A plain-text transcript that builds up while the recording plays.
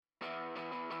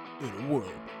In a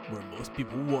world where most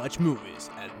people watch movies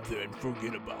and then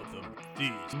forget about them,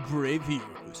 these brave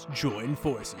heroes join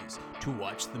forces to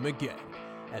watch them again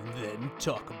and then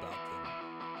talk about them.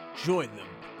 Join them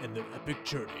in their epic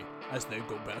journey as they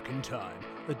go back in time,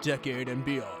 a decade and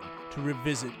beyond, to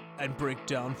revisit and break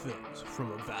down films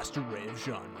from a vast array of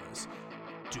genres.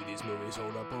 Do these movies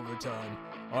hold up over time?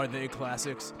 Are they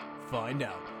classics? Find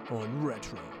out on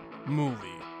Retro Movie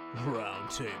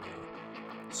Roundtable.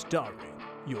 Starring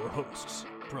your hosts,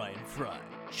 Bryan Frye,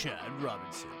 Chad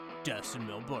Robinson, Dustin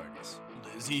Melbartis,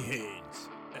 Lizzie Haynes,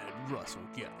 and Russell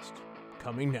Guest.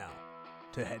 Coming now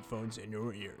to headphones in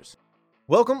your ears.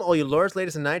 Welcome, all you lords,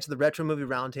 ladies, and knights, to the Retro Movie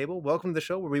Roundtable. Welcome to the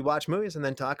show where we watch movies and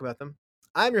then talk about them.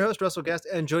 I'm your host, Russell Guest,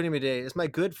 and joining me today is my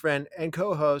good friend and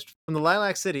co-host from the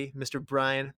Lilac City, Mr.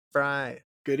 Bryan Frye.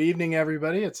 Good evening,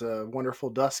 everybody. It's a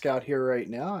wonderful dusk out here right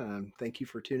now, and thank you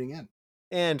for tuning in.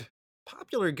 And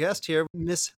popular guest here,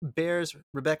 Miss Bears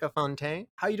Rebecca Fonte.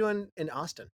 How you doing in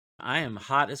Austin? I am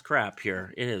hot as crap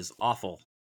here. It is awful.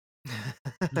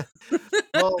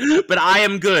 Well, but I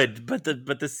am good. But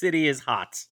the city is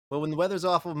hot. Well, when the weather's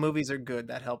awful, movies are good.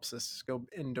 That helps us go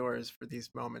indoors for these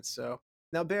moments. So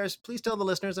now, Bears, please tell the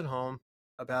listeners at home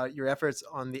about your efforts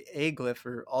on the A-Glyph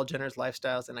for All Genders,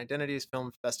 Lifestyles, and Identities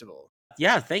Film Festival.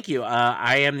 Yeah, thank you.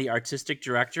 I am the artistic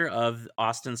director of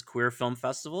Austin's Queer Film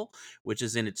Festival, which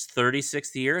is in its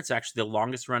 36th year. It's actually the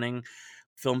longest running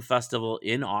film festival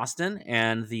in Austin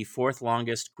and the fourth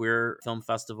longest queer film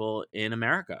festival in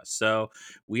America. So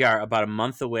we are about a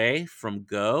month away from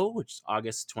Go, which is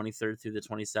August 23rd through the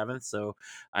 27th. So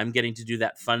I'm getting to do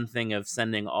that fun thing of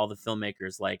sending all the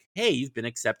filmmakers like, hey, you've been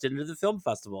accepted into the film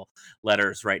festival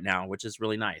letters right now, which is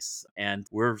really nice. And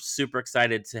we're super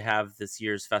excited to have this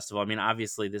year's festival. I mean,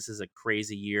 obviously, this is a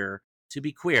crazy year to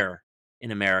be queer in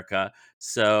America.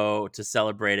 So to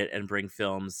celebrate it and bring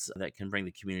films that can bring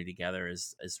the community together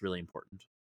is really important.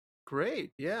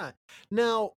 Great, yeah.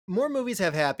 Now, more movies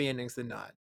have happy endings than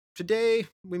not. Today,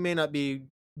 we may not be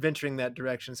venturing that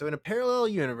direction. So in a parallel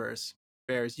universe,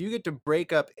 Bears, you get to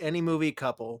break up any movie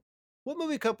couple. What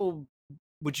movie couple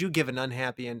would you give an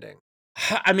unhappy ending?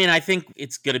 I mean, I think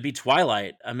it's going to be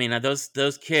Twilight. I mean,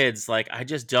 those kids, like, I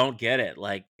just don't get it.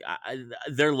 Like,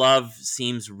 their love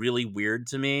seems really weird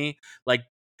to me. Like,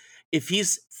 if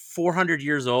he's 400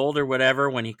 years old or whatever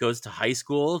when he goes to high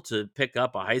school to pick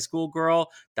up a high school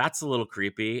girl, that's a little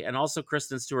creepy. And also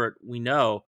Kristen Stewart, we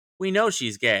know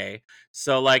she's gay.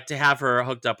 So, like, to have her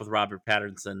hooked up with Robert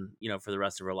Pattinson, for the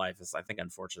rest of her life is, I think,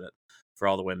 unfortunate for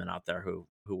all the women out there who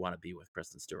want to be with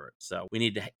Kristen Stewart. So we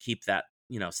need to keep that,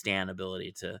 Stan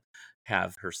ability to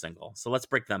have her single. So let's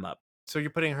break them up. So you're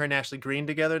putting her and Ashley Greene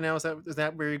together now? Is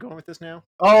that where you're going with this now?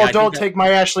 Oh, Yeah, don't take my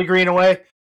Ashley Greene away.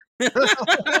 I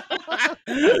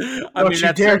Don't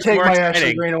you dare take my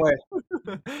Ashley Greene away.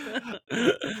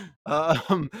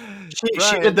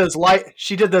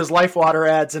 She did those Life Water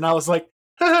ads, and I was like,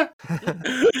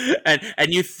 and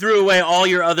you threw away all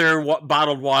your other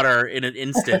bottled water in an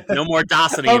instant. No more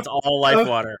Dasani. It's all Life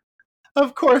Water.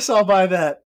 Of course, I'll buy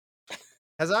that.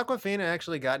 Has Aquafina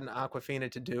actually gotten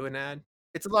Aquafina to do an ad?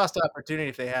 It's a lost opportunity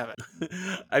if they haven't.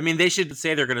 I mean, they should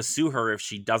say they're going to sue her if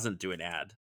she doesn't do an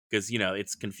ad. Because,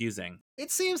 it's confusing.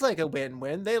 It seems like a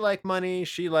win-win. They like money.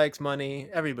 She likes money.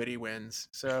 Everybody wins.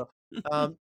 So,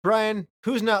 Bryan,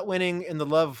 who's not winning in the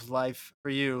love life for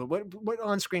you? What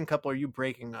on-screen couple are you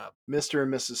breaking up? Mr.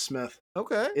 and Mrs. Smith.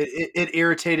 Okay. It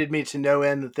irritated me to no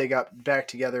end that they got back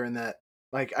together in that.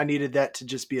 Like, I needed that to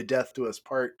just be a death to us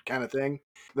part kind of thing.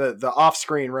 The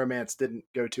off-screen romance didn't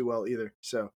go too well either.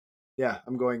 So, yeah,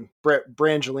 I'm going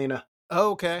Brangelina.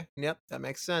 Oh, okay. Yep, that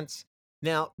makes sense.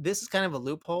 Now, this is kind of a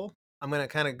loophole. I'm going to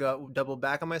kind of go double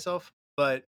back on myself.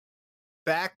 But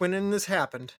back when this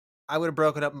happened, I would have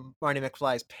broken up Marty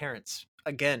McFly's parents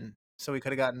again. So we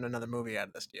could have gotten another movie out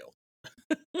of this deal.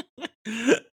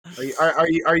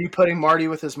 Are you putting Marty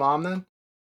with his mom then?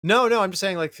 No, I'm just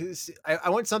saying, like, I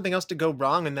want something else to go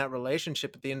wrong in that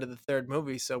relationship at the end of the third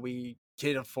movie. So we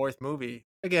get a fourth movie.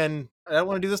 Again, I don't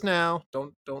want to do this now.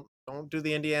 Don't do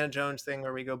the Indiana Jones thing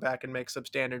where we go back and make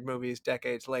substandard movies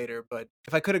decades later. But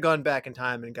if I could have gone back in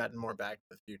time and gotten more Back to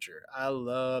the Future, I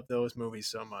love those movies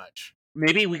so much.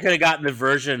 Maybe we could have gotten the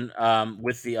version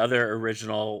with the other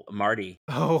original Marty.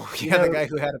 Oh, yeah, the guy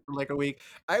who had it for like a week.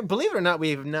 Believe it or not, we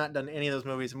have not done any of those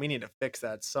movies, and we need to fix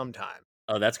that sometime.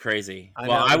 Oh, that's crazy.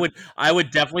 I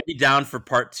would definitely be down for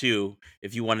part 2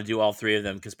 if you want to do all 3 of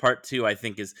them, because part 2, I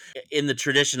think, is in the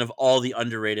tradition of all the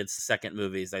underrated second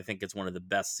movies. I think it's one of the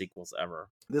best sequels ever.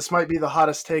 This might be the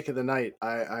hottest take of the night.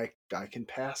 I can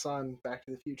pass on Back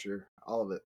to the Future, all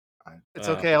of it. It's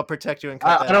okay. I'll protect you and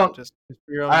cut I that don't. out just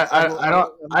for your own. I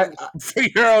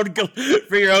don't.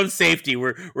 for your own safety,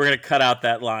 we're gonna cut out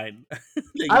that line. That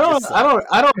you I just said.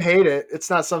 I don't hate it. It's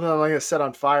not something I'm going to set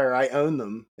on fire. I own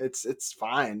them. It's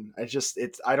fine.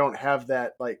 I don't have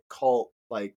that like cult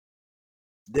like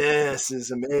this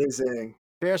is amazing.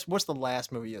 Bears, what's the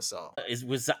last movie you saw? It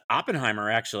was Oppenheimer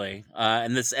actually,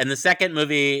 and the second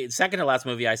to last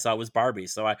movie I saw was Barbie.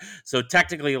 So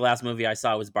technically the last movie I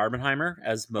saw was Barbenheimer,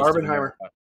 as most of Barbenheimer. America.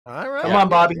 All right. Come on,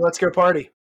 Bobby, let's go party.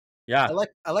 Yeah,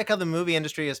 I like how the movie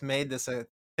industry has made this a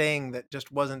thing that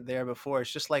just wasn't there before.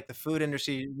 It's just like the food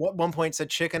industry. At one point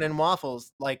said chicken and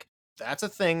waffles. Like that's a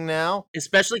thing now.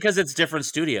 especially because it's different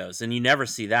studios, and you never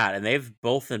see that, and they've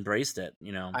both embraced it.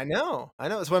 You know, I know.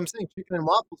 That's what I'm saying. Chicken and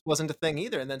waffles wasn't a thing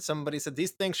either. And then somebody said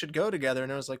these things should go together,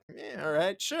 and I was like, yeah, all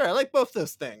right, sure. I like both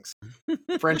those things.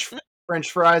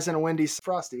 French fries and a Wendy's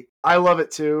Frosty. I love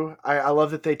it too. I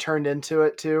love that they turned into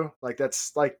it too.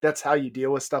 That's how you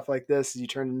deal with stuff like this. Is you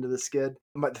turn into the skid.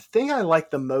 But the thing I like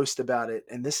the most about it,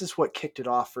 and this is what kicked it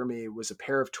off for me, was a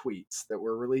pair of tweets that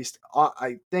were released,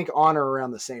 I think, on or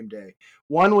around the same day.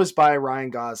 One was by Ryan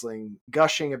Gosling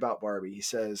gushing about Barbie. He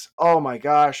says, "Oh my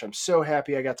gosh, I'm so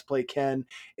happy I got to play Ken.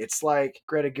 It's like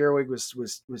Greta Gerwig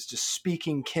was just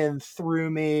speaking Ken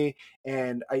through me,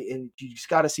 and you just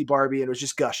got to see Barbie." And it was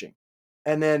just gushing.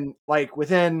 And then, like,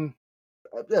 within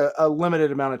a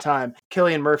limited amount of time,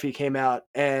 Cillian Murphy came out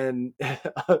and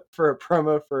for a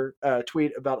promo for a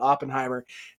tweet about Oppenheimer,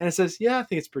 and it says, "Yeah, I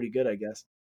think it's pretty good, I guess."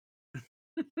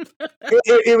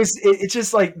 It's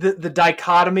just like the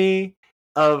dichotomy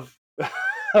of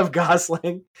of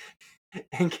Gosling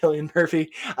and Cillian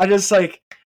Murphy. I just like,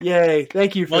 yay,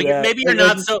 thank you for that. maybe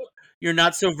you're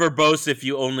not so verbose if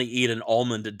you only eat an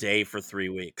almond a day for 3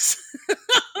 weeks.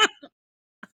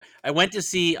 I went to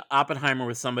see Oppenheimer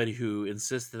with somebody who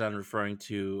insisted on referring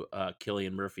to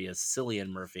Cillian Murphy as Cillian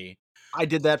Murphy. I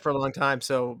did that for a long time,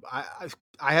 so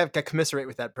I have to commiserate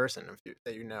with that person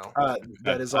that you know.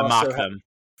 That is I also mocked them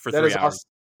for that 3 is hours. also,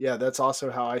 yeah, that's also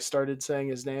how I started saying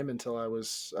his name until I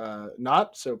was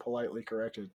not so politely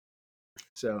corrected.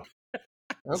 So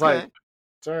it's Okay. like,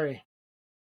 sorry.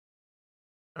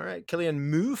 All right, Cillian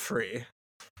Murphy.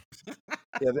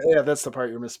 Yeah, that's the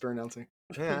part you're mispronouncing.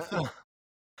 Yeah.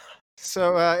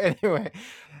 So anyway,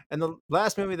 and the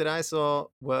last movie that I saw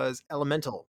was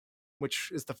Elemental, which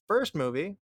is the first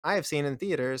movie I have seen in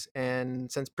theaters,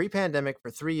 and since pre-pandemic for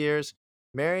 3 years,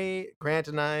 Mary, Grant,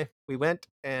 and we went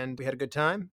and we had a good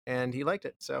time, and he liked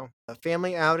it. So a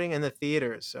family outing in the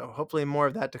theaters. So hopefully more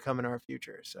of that to come in our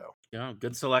future. So Yeah,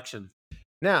 good selection.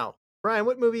 now, Bryan,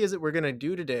 what movie is it we're gonna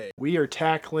do today? We are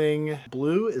tackling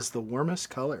Blue is the Warmest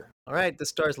Color. All right, this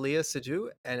stars Léa Seydoux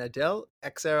and Adèle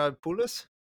Exarchopoulos.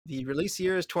 The release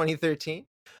year is 2013.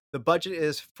 The budget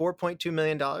is $4.2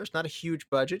 million, not a huge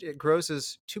budget. It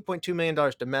grosses $2.2 million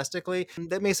domestically.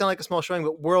 That may sound like a small showing,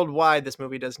 but worldwide, this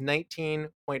movie does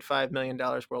 $19.5 million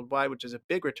worldwide, which is a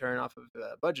big return off of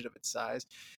a budget of its size.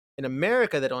 In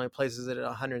America, that only places it at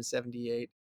 178.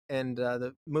 And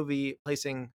the movie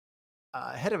placing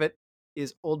ahead of it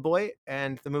is Old Boy,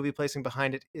 and the movie placing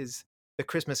behind it is The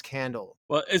Christmas Candle.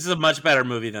 Well, this is a much better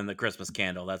movie than The Christmas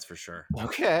Candle, that's for sure.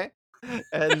 Okay.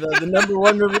 And the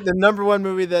number one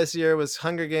movie this year was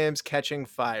Hunger Games: Catching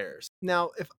Fires. Now,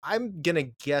 if I'm gonna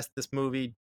guess, this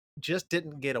movie just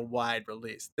didn't get a wide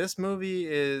release. This movie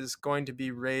is going to be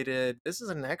rated. This is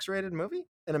an X-rated movie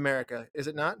in America, is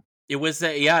it not? It was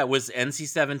it was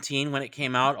NC-17 when it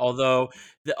came out, although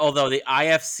the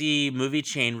IFC movie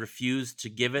chain refused to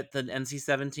give it the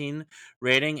NC-17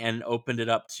 rating and opened it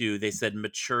up to, they said,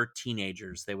 mature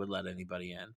teenagers. They would let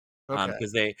anybody in. Okay.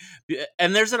 Because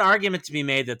and there's an argument to be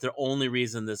made that the only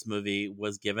reason this movie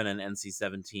was given an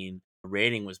NC-17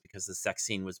 rating was because the sex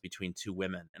scene was between two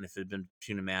women, and if it had been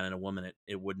between a man and a woman,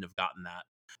 it wouldn't have gotten that.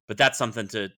 But that's something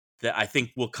that I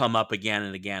think will come up again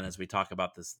and again as we talk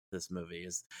about this movie,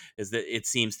 is that it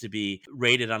seems to be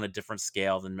rated on a different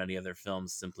scale than many other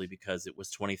films, simply because it was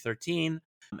 2013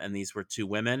 and these were two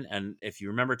women. And if you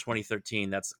remember 2013,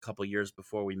 that's a couple years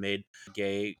before we made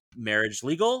gay marriage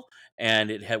legal, and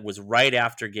it was right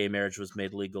after gay marriage was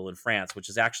made legal in France, which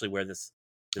is actually where this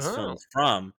film is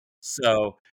from.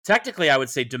 So technically, I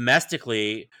would say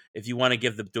domestically, if you want to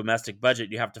give the domestic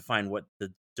budget, you have to find what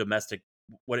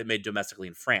it made domestically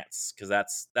in France, because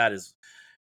that is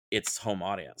its home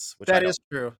audience. Which that is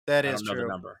true. That is I don't know true. the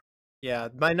number. Yeah,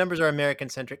 my numbers are American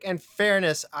centric. And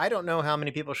fairness, I don't know how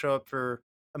many people show up for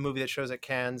a movie that shows at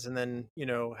Cannes and then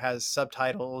has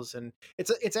subtitles, and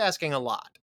it's asking a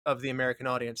lot of the American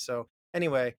audience. So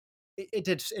anyway,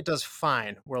 it does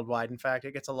fine worldwide. In fact,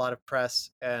 it gets a lot of press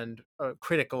and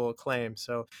critical acclaim.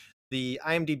 So The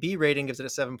IMDb rating gives it a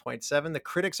 7.7. The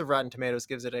critics of Rotten Tomatoes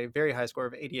gives it a very high score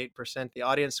of 88%. The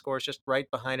audience score is just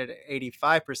right behind it at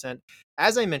 85%.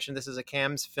 As I mentioned, this is a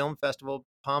Cannes Film Festival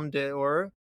Palme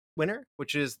d'Or winner,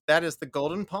 that is the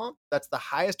Golden Palm. That's the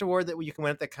highest award that you can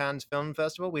win at the Cannes Film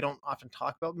Festival. We don't often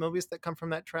talk about movies that come from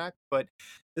that track, but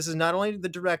this is not only the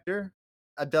director,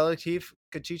 Abdellatif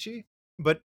Kechiche,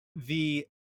 but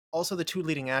also the two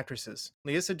leading actresses,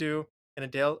 Léa Seydoux and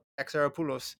Adèle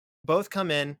Exarchopoulos, both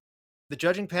come in. The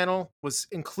judging panel was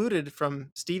included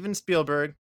from Steven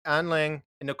Spielberg, Anne Lang,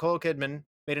 and Nicole Kidman,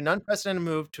 made an unprecedented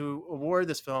move to award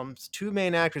this film's two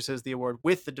main actresses the award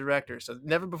with the director. So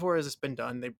never before has this been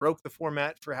done. They broke the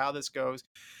format for how this goes.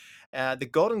 The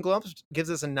Golden Globes gives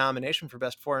us a nomination for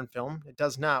Best Foreign Film. It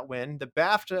does not win. The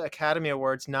BAFTA Academy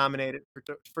Awards nominated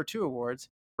for two awards.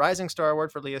 Rising Star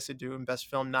Award for Léa Seydoux and Best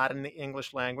Film Not in the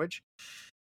English Language.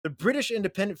 The British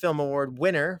Independent Film Award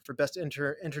winner for Best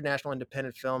International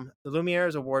Independent Film, the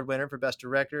Lumiere's Award winner for Best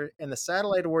Director, and the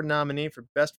Satellite Award nominee for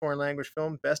Best Foreign Language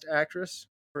Film, Best Actress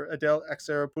for Adèle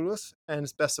Exarchopoulos,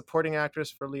 and Best Supporting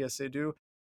Actress for Léa Seydoux.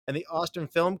 And the Austin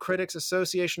Film Critics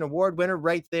Association Award winner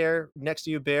right there next to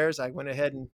you, Bears. I went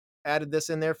ahead and added this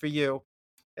in there for you.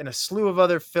 And a slew of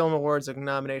other film awards and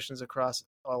nominations across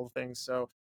all things. So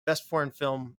Best Foreign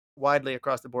Film widely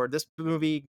across the board. This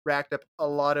movie racked up a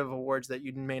lot of awards that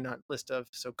you may not list of.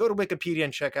 So go to Wikipedia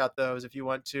and check out those if you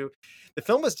want to. The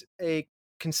film was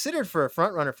considered for a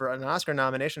frontrunner for an Oscar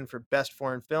nomination for Best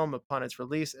Foreign Film upon its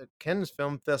release at Cannes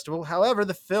Film Festival. However,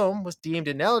 the film was deemed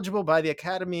ineligible by the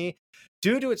Academy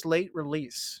due to its late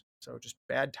release. So just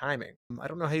bad timing. I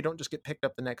don't know how you don't just get picked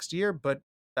up the next year, but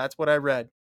that's what I read.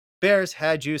 Bears,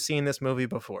 had you seen this movie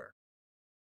before?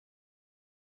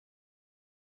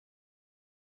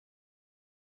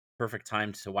 Perfect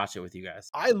time to watch it with you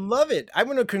guys. I love it. I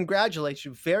want to congratulate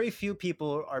you. Very few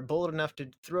people are bold enough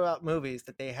to throw out movies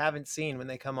that they haven't seen when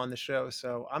they come on the show.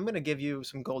 So I'm going to give you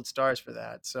some gold stars for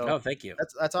that. So thank you.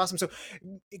 That's awesome. So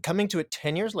coming to it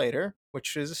 10 years later,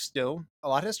 which is still a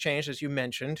lot has changed, as you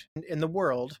mentioned, in the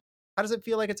world. How does it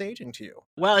feel like it's aging to you?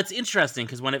 Well, it's interesting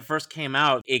because when it first came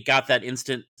out, it got that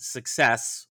instant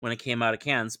success when it came out of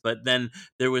Cannes, but then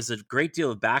there was a great deal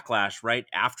of backlash right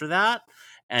after that.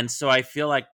 And so I feel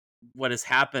like what has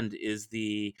happened is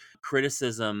the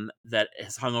criticism that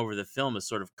has hung over the film has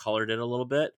sort of colored it a little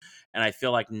bit. And I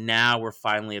feel like now we're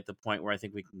finally at the point where I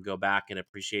think we can go back and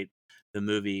appreciate the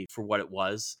movie for what it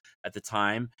was at the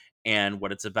time and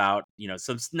what it's about.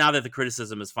 So now that the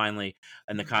criticism is finally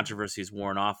and the controversy is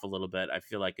worn off a little bit, I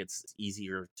feel like it's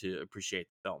easier to appreciate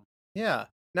the film. Yeah.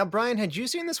 Now, Bryan, had you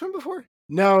seen this one before?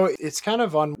 No, it's kind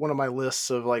of on one of my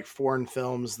lists of like foreign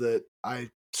films that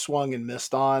I swung and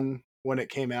missed on when it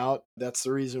came out. That's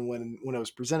the reason when it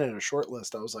was presented in a short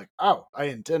list, I was like, oh, I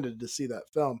intended to see that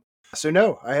film. So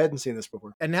no, I hadn't seen this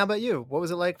before. And how about you? What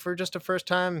was it like for just a first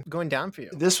time going down for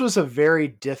you? This was a very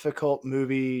difficult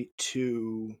movie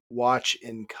to watch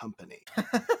in company.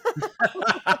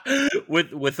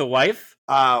 with a wife?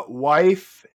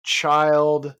 Wife,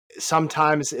 child.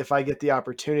 Sometimes if I get the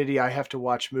opportunity, I have to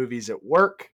watch movies at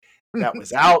work. That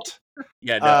was out.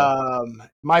 Yeah, no.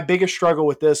 My biggest struggle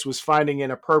with this was finding an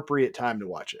appropriate time to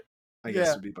watch it. I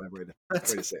guess would be my way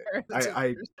to say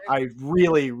it. I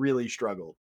really, really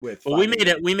struggled with. Well, we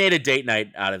made a date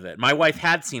night out of it. My wife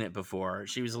had seen it before.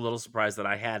 She was a little surprised that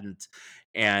I hadn't,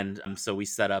 and so we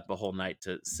set up a whole night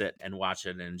to sit and watch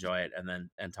it and enjoy it,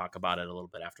 and talk about it a little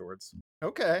bit afterwards.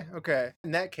 Okay.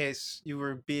 In that case, you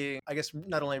were being, I guess,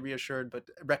 not only reassured but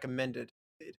recommended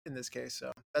in this case.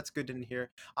 So that's good to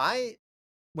hear. I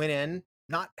went in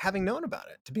not having known about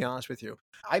it, to be honest with you.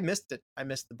 I missed it. I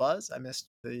missed the buzz. I missed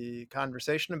the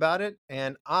conversation about it.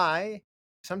 And I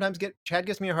sometimes Chad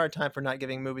gives me a hard time for not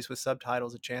giving movies with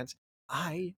subtitles a chance.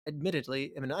 I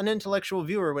admittedly am an unintellectual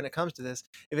viewer when it comes to this.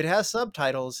 If it has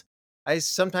subtitles, I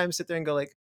sometimes sit there and go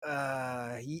like,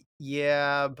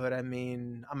 yeah, but I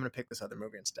mean, I'm going to pick this other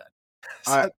movie instead.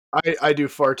 So, I do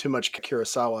far too much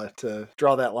Kurosawa to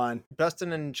draw that line.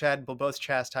 Dustin and Chad will both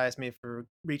chastise me for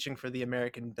reaching for the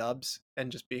American dubs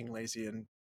and just being lazy and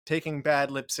taking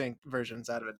bad lip sync versions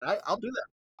out of it. I'll do that.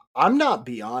 I'm not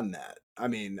beyond that. I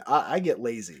mean, I get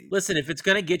lazy. Listen, if it's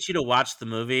going to get you to watch the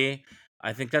movie,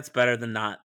 I think that's better than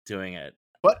not doing it.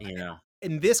 But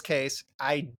in this case,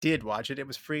 I did watch it. It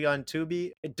was free on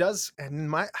Tubi. It does,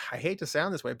 and I hate to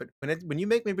sound this way, but when you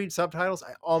make me read subtitles,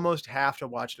 I almost have to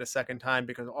watch it a second time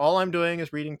because all I'm doing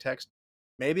is reading text.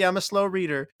 Maybe I'm a slow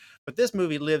reader, but this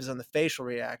movie lives on the facial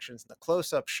reactions, the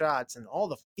close-up shots, and all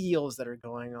the feels that are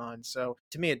going on. So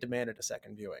to me, it demanded a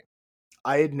second viewing.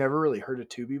 I had never really heard of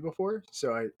Tubi before,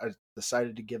 so I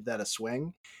decided to give that a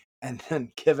swing. And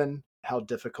then given how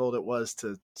difficult it was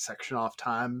to section off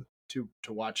time to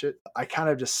watch it. I kind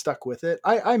of just stuck with it.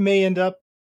 I may end up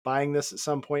buying this at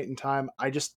some point in time.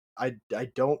 I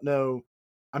don't know.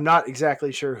 I'm not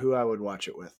exactly sure who I would watch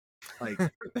it with. Like,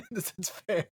 That's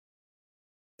fair.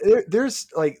 there's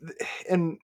like,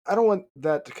 and I don't want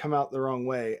that to come out the wrong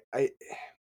way.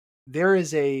 There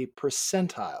is a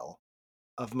percentile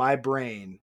of my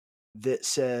brain that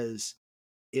says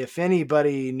if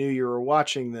anybody knew you were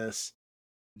watching this,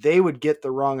 they would get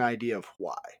the wrong idea of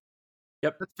why.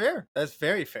 Yep. That's fair. That's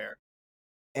very fair.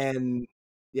 And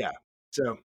yeah,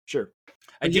 so sure.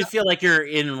 I do feel like you're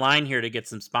in line here to get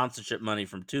some sponsorship money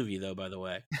from Tubi, though, by the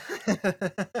way.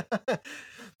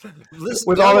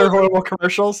 With all their horrible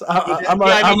commercials, I'm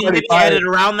already fired. edit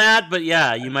around that, but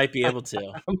yeah, you might be able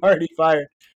to. I'm already fired.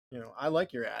 I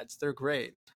like your ads. They're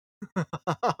great.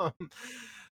 All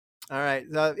right.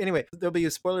 Anyway, there'll be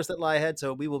spoilers that lie ahead,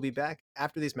 so we will be back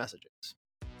after these messages.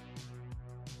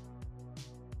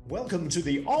 Welcome to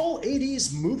the All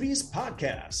 80s Movies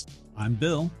Podcast. I'm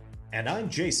Bill. And I'm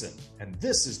Jason. And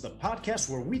this is the podcast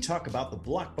where we talk about the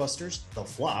blockbusters, the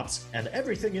flops, and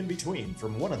everything in between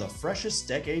from one of the freshest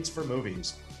decades for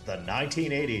movies, the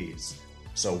 1980s.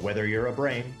 So whether you're a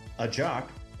brain, a jock,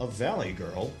 a valley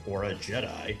girl, or a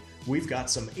Jedi, we've got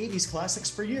some 80s classics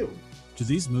for you. Do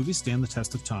these movies stand the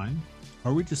test of time?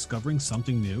 Are we discovering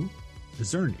something new?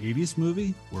 Is there an 80s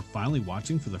movie we're finally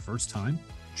watching for the first time?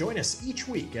 Join us each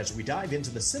week as we dive into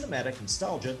the cinematic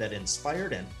nostalgia that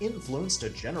inspired and influenced a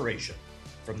generation.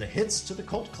 From the hits to the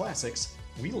cult classics,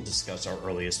 we'll discuss our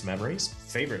earliest memories,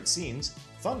 favorite scenes,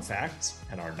 fun facts,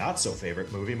 and our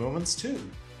not-so-favorite movie moments too.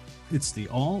 It's the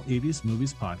All 80s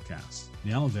Movies Podcast,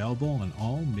 now available on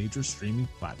all major streaming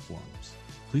platforms.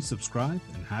 Please subscribe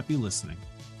and happy listening.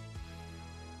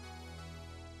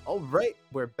 All right,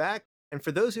 we're back. And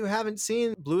for those who haven't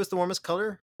seen Blue is the Warmest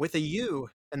Color, with a U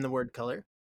in the word color,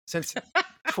 since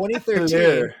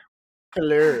 2013.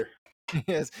 Color.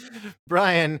 Yes.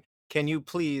 Bryan, can you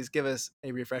please give us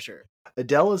a refresher?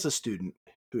 Adele is a student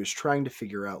who is trying to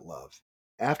figure out love.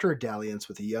 After a dalliance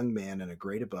with a young man in a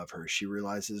grade above her, she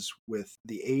realizes with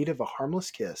the aid of a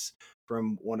harmless kiss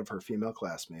from one of her female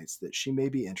classmates that she may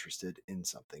be interested in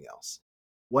something else.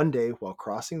 One day, while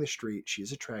crossing the street, she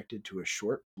is attracted to a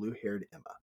short, blue-haired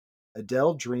Emma.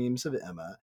 Adele dreams of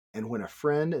Emma, and when a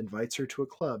friend invites her to a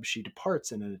club, she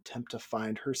departs in an attempt to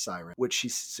find her siren, which she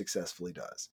successfully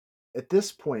does. At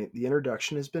this point, the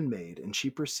introduction has been made, and she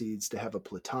proceeds to have a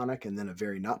platonic and then a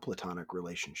very not platonic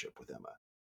relationship with Emma.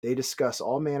 They discuss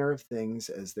all manner of things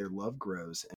as their love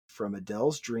grows, from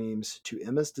Adele's dreams to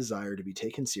Emma's desire to be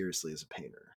taken seriously as a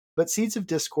painter. But seeds of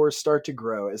discourse start to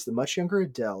grow as the much younger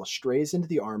Adele strays into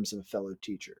the arms of a fellow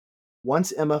teacher.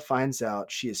 Once Emma finds out,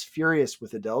 she is furious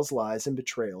with Adele's lies and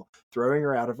betrayal, throwing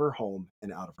her out of her home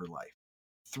and out of her life.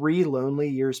 3 lonely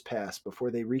years pass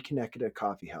before they reconnect at a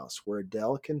coffee house, where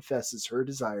Adele confesses her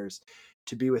desires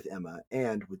to be with Emma,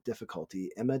 and, with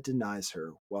difficulty, Emma denies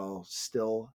her while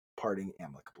still parting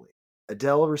amicably.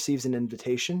 Adele receives an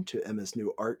invitation to Emma's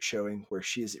new art showing, where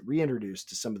she is reintroduced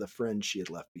to some of the friends she had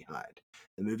left behind.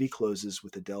 The movie closes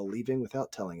with Adele leaving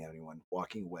without telling anyone,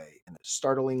 walking away in a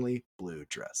startlingly blue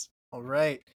dress. All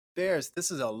right. Bears,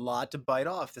 this is a lot to bite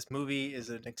off. This movie is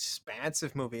an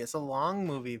expansive movie. It's a long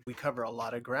movie. We cover a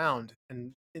lot of ground.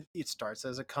 And it starts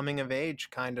as a coming of age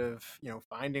kind of,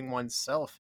 finding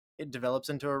oneself. It develops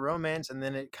into a romance, and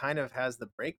then it kind of has the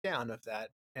breakdown of that.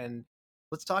 And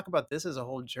let's talk about this as a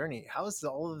whole journey. How is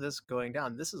all of this going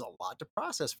down? This is a lot to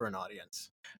process for an audience.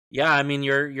 Yeah, I mean,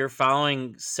 you're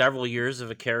following several years of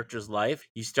a character's life.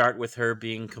 You start with her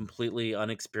being completely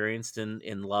unexperienced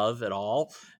in love at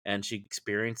all, and she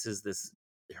experiences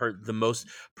the most,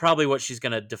 probably what she's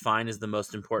going to define as the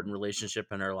most important relationship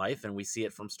in her life, and we see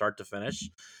it from start to finish.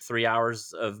 3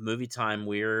 hours of movie time,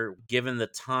 we're given the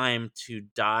time to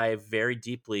dive very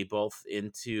deeply both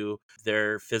into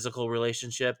their physical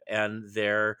relationship and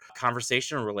their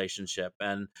conversational relationship,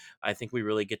 and I think we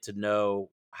really get to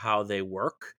know how they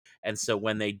work. And so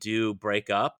when they do break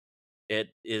up, it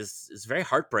is very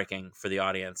heartbreaking for the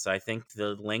audience. I think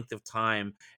the length of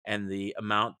time and the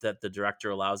amount that the director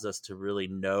allows us to really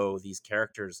know these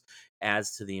characters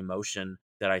adds to the emotion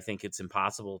that I think it's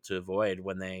impossible to avoid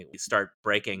when they start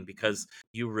breaking, because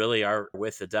you really are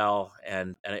with Adele,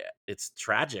 and it's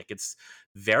tragic. It's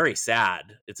very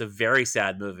sad. It's a very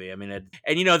sad movie. I mean,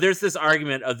 there's this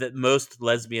argument of that most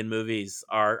lesbian movies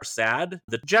are sad.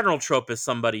 The general trope is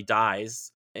somebody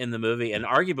dies in the movie, and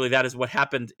arguably that is what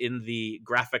happened in the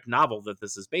graphic novel that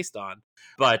this is based on.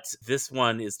 But this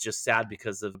one is just sad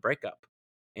because of the breakup.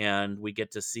 And we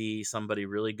get to see somebody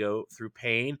really go through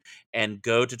pain and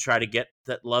go to try to get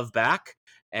that love back.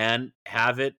 and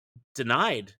have it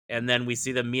denied. And then we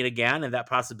see them meet again, and that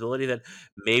possibility that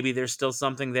maybe there's still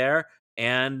something there.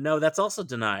 And no, that's also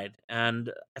denied.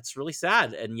 And it's really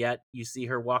sad. And yet you see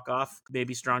her walk off,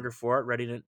 maybe stronger for it,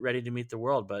 ready to meet the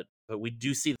world. But we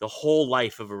do see the whole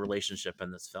life of a relationship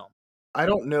in this film. I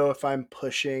don't know if I'm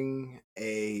pushing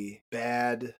a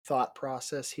bad thought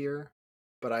process here,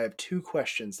 but I have two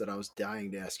questions that I was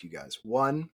dying to ask you guys.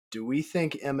 One, do we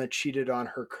think Emma cheated on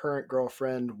her current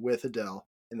girlfriend with Adele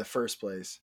in the first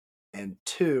place? And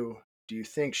two, do you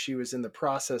think she was in the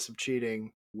process of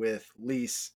cheating with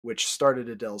Lise, which started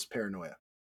Adele's paranoia?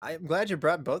 I'm glad you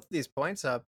brought both of these points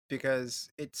up because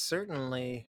it's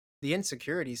certainly the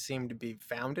insecurities seem to be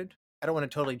founded. I don't want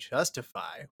to totally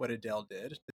justify what Adele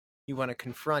did. You want to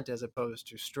confront as opposed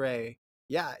to stray.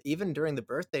 Yeah, even during the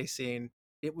birthday scene,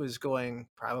 it was going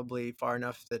probably far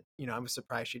enough that, I was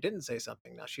surprised she didn't say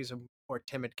something. Now, she's a more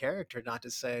timid character, not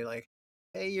to say like,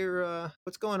 hey, you're,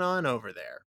 what's going on over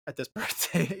there at this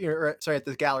birthday, at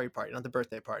this gallery party, not the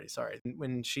birthday party, sorry.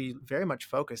 When she very much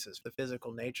focuses the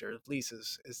physical nature of Lise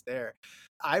is there.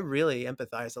 I really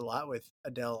empathize a lot with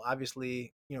Adele.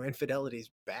 Obviously, infidelity is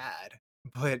bad,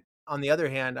 but on the other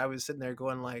hand, I was sitting there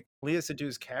going like, Léa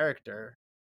Seydoux's character,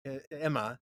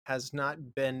 Emma, has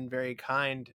not been very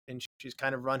kind, and she's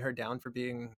kind of run her down for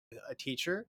being a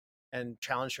teacher and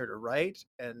challenged her to write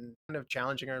and kind of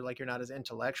challenging her like, you're not as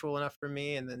intellectual enough for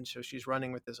me. And then so she's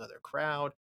running with this other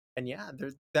crowd. And yeah,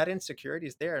 there's that insecurity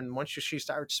is there. And once she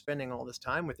starts spending all this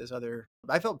time with this other,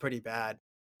 I felt pretty bad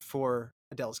for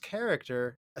Adele's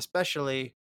character,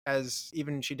 especially as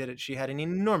even she did it, she had an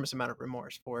enormous amount of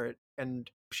remorse for it. And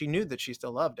she knew that she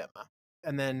still loved Emma.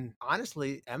 And then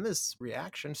honestly, Emma's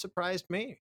reaction surprised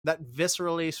me. That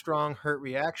viscerally strong hurt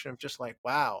reaction of just like,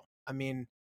 wow. I mean,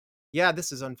 yeah,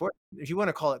 this is unfortunate. If you want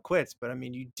to call it quits, but I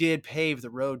mean, you did pave the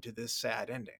road to this sad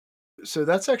ending. So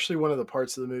that's actually one of the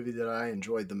parts of the movie that I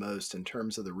enjoyed the most in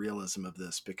terms of the realism of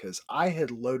this, because I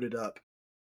had loaded up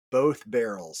both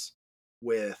barrels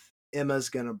with Emma's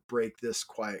gonna break this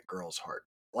quiet girl's heart.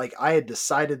 Like, I had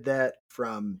decided that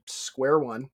from square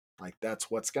one, like that's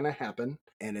what's gonna happen,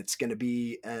 and it's gonna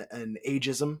be an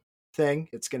ageism thing.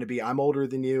 It's gonna be, I'm older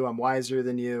than you, I'm wiser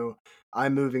than you,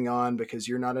 I'm moving on because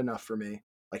you're not enough for me.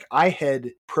 Like, I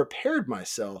had prepared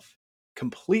myself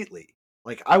completely.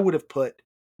 Like, I would have put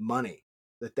money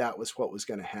that was what was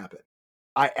going to happen.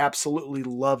 I absolutely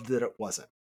loved that it wasn't.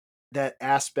 That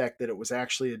aspect that it was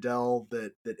actually Adele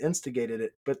that instigated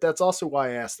it. But that's also why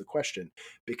I asked the question,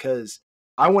 because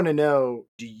I want to know,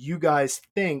 do you guys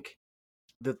think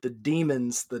that the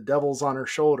demons, the devils on her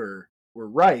shoulder, were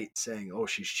right saying, oh,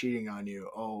 she's cheating on you,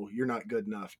 oh, you're not good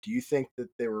enough? Do you think that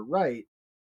they were right,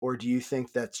 or do you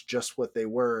think that's just what they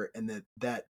were, and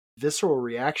that visceral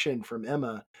reaction from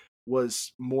Emma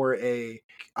was more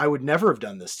I would never have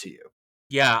done this to you?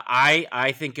 Yeah,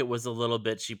 I think it was a little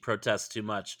bit she protests too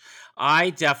much.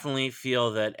 I definitely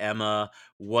feel that Emma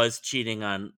was cheating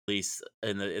on Lise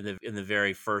in the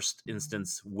very first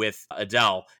instance with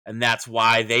Adele, and that's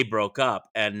why they broke up.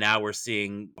 And now we're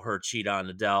seeing her cheat on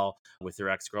Adele with her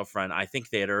ex-girlfriend. I think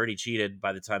they had already cheated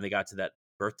by the time they got to that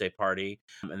birthday party,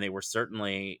 and they were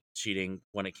certainly cheating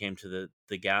when it came to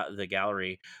the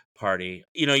gallery party.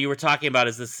 You were talking about,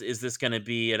 is this going to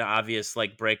be an obvious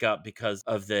like breakup because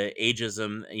of the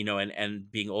ageism,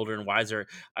 and being older and wiser?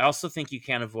 I also think you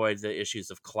can't avoid the issues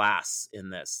of class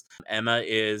in this. Emma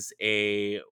is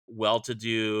a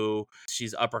well-to-do,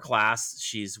 she's upper class,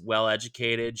 she's well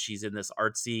educated, she's in this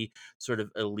artsy sort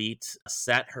of elite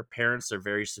set. Her parents are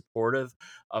very supportive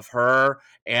of her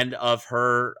and of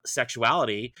her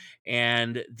sexuality,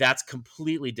 and that's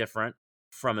completely different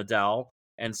from Adele.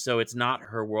 And so it's not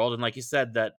her world. And like you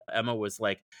said, that Emma was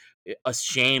like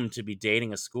ashamed to be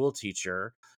dating a school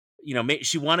teacher.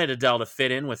 She wanted Adele to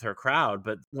fit in with her crowd,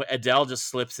 but Adele just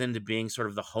slips into being sort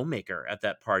of the homemaker at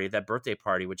that party, that birthday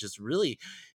party, which is really,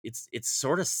 it's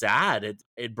sort of sad.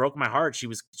 It broke my heart.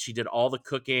 She did all the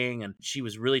cooking, and she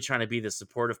was really trying to be the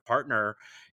supportive partner,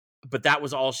 but that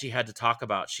was all she had to talk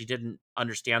about. She didn't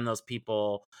understand those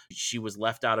people. She was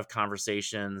left out of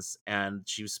conversations, and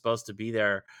she was supposed to be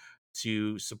there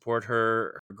to support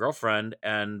her girlfriend,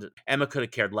 and Emma could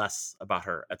have cared less about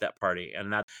her at that party.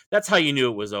 And that's how you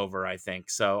knew it was over, I think.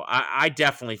 So I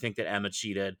definitely think that Emma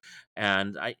cheated,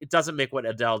 and it doesn't make what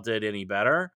Adele did any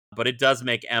better, but it does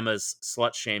make Emma's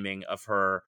slut shaming of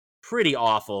her pretty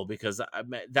awful, because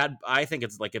I think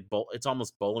it's like it's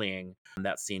almost bullying,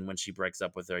 that scene when she breaks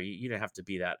up with her. You didn't have to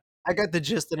be that. I got the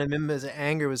gist that Emma's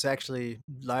anger was actually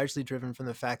largely driven from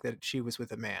the fact that she was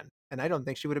with a man. And I don't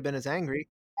think she would have been as angry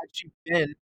had she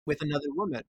been with another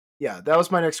woman. Yeah, that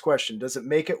was my next question. Does it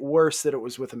make it worse that it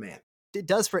was with a man? It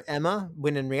does for Emma,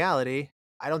 when in reality,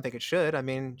 I don't think it should. I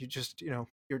mean, you just,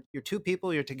 you're two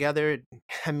people, you're together.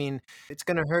 I mean, it's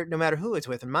gonna hurt no matter who it's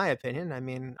with, in my opinion. I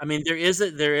mean, There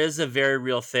is a very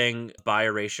real thing by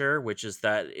erasure, which is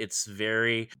that it's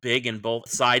very big in both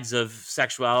sides of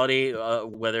sexuality,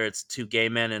 whether it's two gay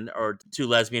men or two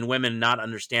lesbian women not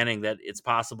understanding that it's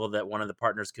possible that one of the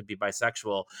partners could be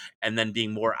bisexual, and then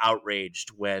being more outraged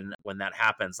when that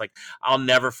happens. Like, I'll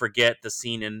never forget the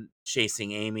scene in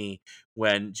Chasing Amy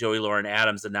when Joey Lauren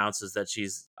Adams announces that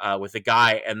she's with a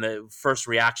guy, and the first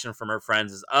reaction from her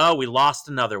friends is, "Oh, we lost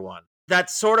another one."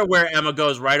 That's sort of where Emma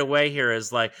goes right away here,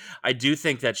 is like, I do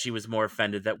think that she was more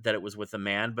offended that it was with a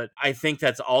man, but I think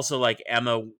that's also like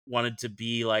Emma wanted to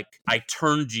be like, I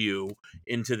turned you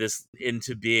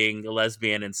into being a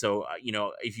lesbian, and so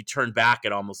if you turn back,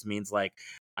 it almost means like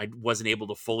I wasn't able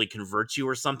to fully convert you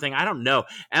or something. I don't know.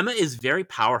 Emma is very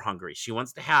power hungry. She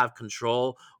wants to have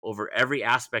control over every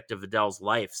aspect of Adele's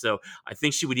life. So I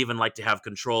think she would even like to have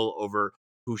control over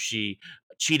who she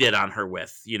cheated on her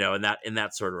with, in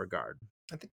that sort of regard.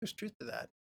 I think there's truth to that.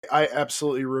 I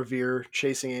absolutely revere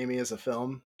Chasing Amy as a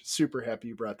film. Super happy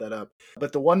you brought that up.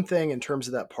 But the one thing in terms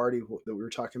of that party that we were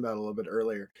talking about a little bit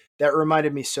earlier, that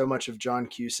reminded me so much of John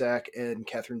Cusack and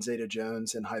Catherine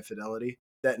Zeta-Jones in High Fidelity.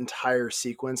 That entire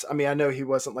sequence. I mean, I know he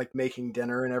wasn't like making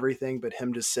dinner and everything, but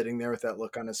him just sitting there with that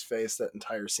look on his face, that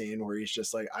entire scene where he's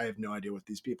just like, I have no idea what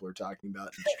these people are talking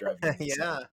about. And it's driving me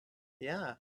insane.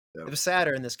 Yeah. So, it was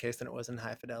sadder in this case than it was in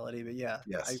High Fidelity, but Yes.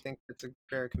 I think it's a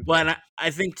fair comparison. Well, and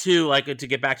I think too, like, to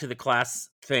get back to the class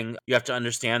thing, you have to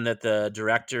understand that the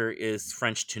director is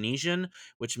French Tunisian,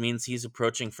 which means he's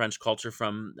approaching French culture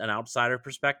from an outsider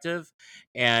perspective,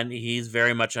 and he's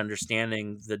very much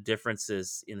understanding the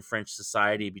differences in French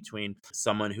society between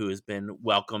someone who has been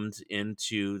welcomed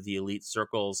into the elite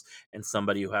circles and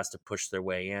somebody who has to push their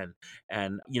way in.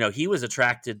 And he was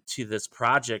attracted to this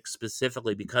project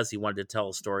specifically because he wanted to tell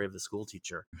a story of the school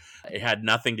teacher. It had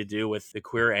nothing to do with the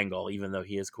queer angle, even though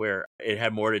he is queer. It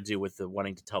had more to do with the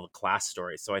wanting to tell the class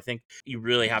story. So I think you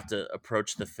really have to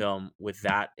approach the film with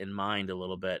that in mind a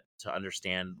little bit to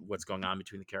understand what's going on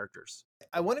between the characters.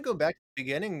 I want to go back to the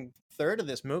beginning third of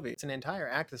this movie. It's an entire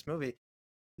act of this movie.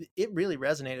 It really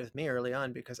resonated with me early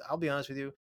on because I'll be honest with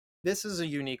you, this is a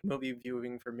unique movie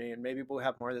viewing for me, and maybe we'll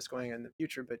have more of this going on in the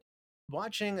future, but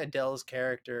watching Adele's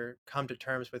character come to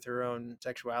terms with her own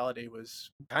sexuality was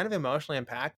kind of emotionally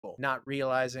impactful. Not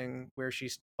realizing where she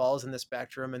falls in the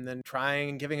spectrum, and then trying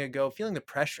and giving a go, feeling the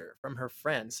pressure from her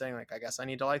friends, saying like, I guess I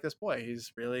need to like this boy.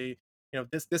 He's really,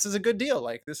 this is a good deal.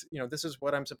 Like this, this is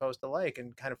what I'm supposed to like,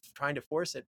 and kind of trying to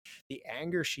force it. The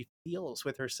anger she feels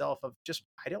with herself of just,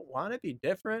 I don't want to be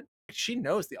different. She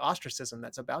knows the ostracism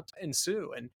that's about to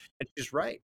ensue, and she's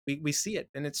right. We see it,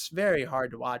 and it's very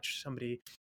hard to watch somebody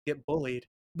get bullied.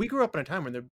 We grew up in a time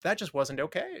when that just wasn't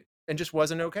okay, and just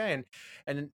wasn't okay.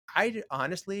 And I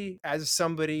honestly, as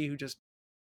somebody who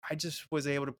I just was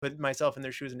able to put myself in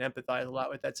their shoes and empathize a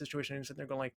lot with that situation, and sitting there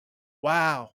going like,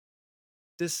 wow,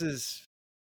 this is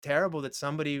terrible that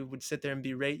somebody would sit there and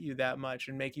berate you that much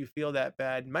and make you feel that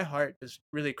bad. My heart just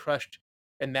really crushed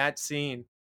in that scene,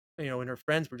 when her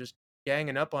friends were just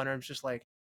ganging up on her. I'm just like,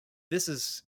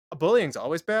 bullying's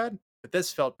always bad, but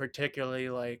this felt particularly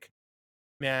like,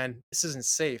 man, this isn't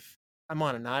safe. I'm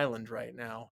on an island right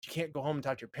now. You can't go home and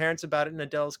talk to your parents about it in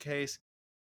Adele's case.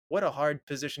 What a hard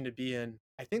position to be in.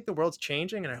 I think the world's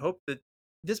changing, and I hope that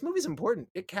this movie's important.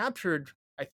 It captured,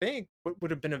 I think, what would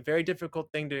have been a very difficult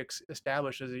thing to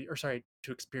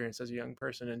to experience as a young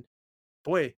person. And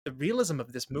boy, the realism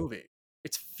of this movie,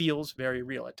 it feels very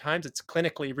real. At times it's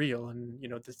clinically real, and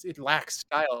it lacks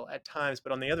style at times,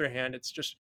 but on the other hand, it's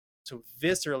just so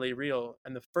viscerally real.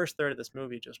 And the first third of this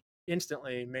movie just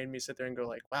instantly made me sit there and go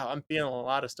like, wow, I'm feeling a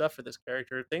lot of stuff for this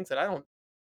character, things that I don't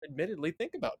admittedly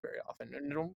think about very often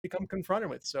and don't become confronted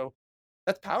with. So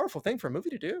that's a powerful thing for a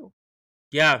movie to do.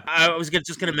 Yeah, I was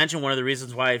just going to mention one of the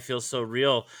reasons why it feels so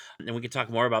real, and we can talk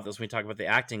more about this when we talk about the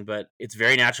acting, but it's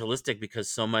very naturalistic because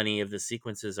so many of the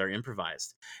sequences are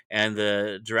improvised, and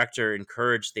the director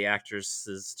encouraged the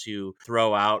actresses to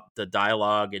throw out the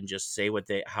dialogue and just say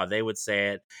how they would say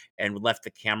it, and left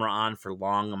the camera on for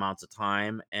long amounts of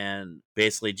time, and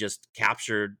basically just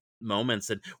captured moments.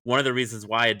 And one of the reasons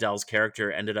why Adele's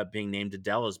character ended up being named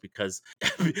Adele is because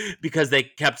they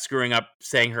kept screwing up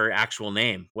saying her actual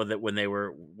name when they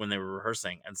were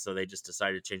rehearsing, and so they just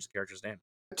decided to change the character's name.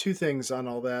 Two things on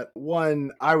all that.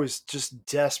 One, I was just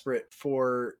desperate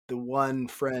for the one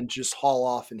friend just haul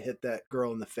off and hit that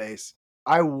girl in the face.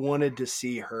 I wanted to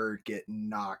see her get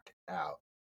knocked out.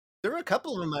 There were a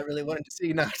couple of them I really wanted to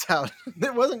see knocked out.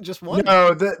 There wasn't just one.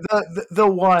 No,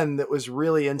 the one that was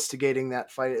really instigating that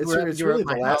fight. It's really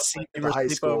the last scene of the high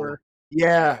school.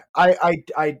 Yeah,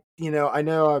 I know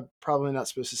I'm probably not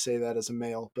supposed to say that as a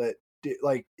male, but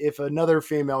like if another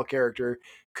female character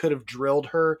could have drilled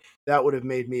her, that would have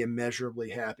made me immeasurably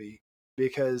happy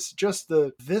because just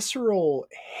the visceral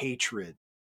hatred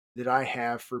that I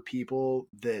have for people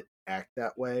that act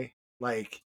that way,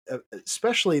 like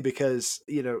especially because,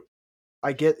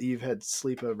 I get that you've had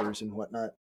sleepovers and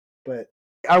whatnot, but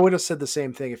I would have said the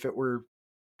same thing if it were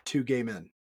two gay men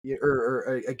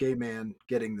or a gay man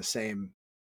getting the same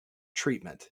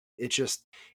treatment. It just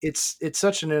it's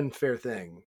such an unfair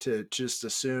thing to just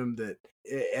assume that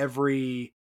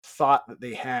every thought that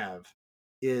they have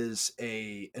is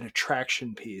an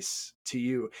attraction piece to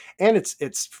you, and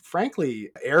it's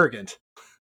frankly arrogant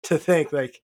to think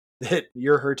like that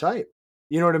you're her type.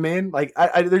 You know what I mean? Like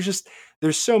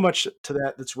there's so much to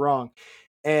that that's wrong,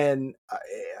 and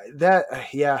that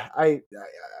yeah,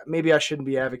 maybe I shouldn't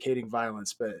be advocating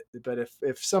violence, but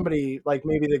if somebody like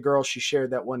maybe the girl she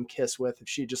shared that one kiss with, if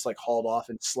she just like hauled off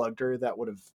and slugged her, that would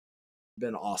have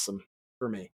been awesome for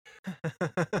me.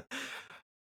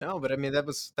 No, but I mean that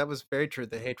was very true.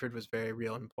 The hatred was very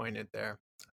real and pointed there.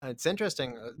 It's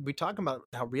interesting. We talk about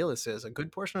how real this is. A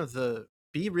good portion of the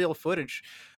be real footage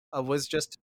was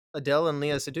just Adele and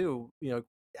Léa Seydoux,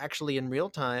 actually in real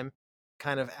time,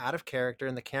 kind of out of character,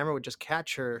 and the camera would just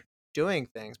catch her doing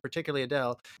things, particularly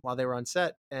Adele, while they were on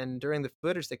set. And during the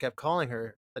footage, they kept calling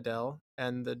her Adele,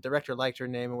 and the director liked her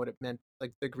name and what it meant,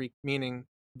 like the Greek meaning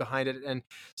behind it. And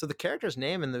so the character's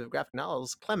name in the graphic novel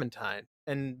is Clementine,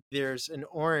 and there's an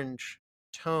orange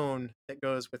tone that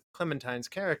goes with Clementine's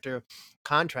character,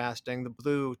 contrasting the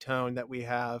blue tone that we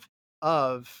have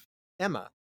of Emma.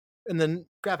 In the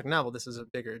graphic novel, this is a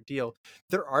bigger deal.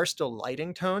 There are still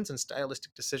lighting tones and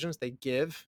stylistic decisions. They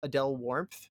give Adele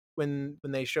warmth when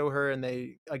they show her, and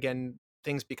they again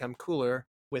things become cooler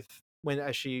with when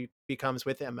as she becomes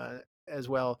with Emma as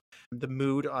well. The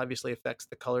mood obviously affects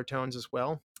the color tones as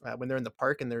well. When they're in the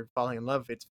park and they're falling in love,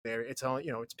 it's all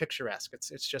it's picturesque.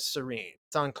 It's just serene.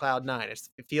 It's on cloud nine.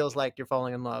 It feels like you're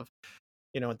falling in love.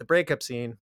 At the breakup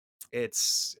scene,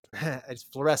 it's it's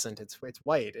fluorescent. It's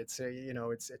white. It's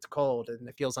cold and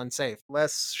it feels unsafe,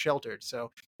 less sheltered.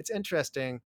 So it's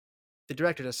interesting. The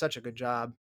director does such a good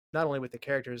job, not only with the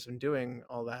characters and doing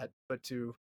all that, but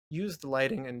to use the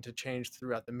lighting and to change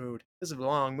throughout the mood. This is a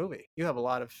long movie. You have a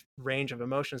lot of range of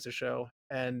emotions to show,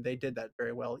 and they did that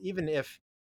very well. Even if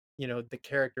the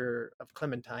character of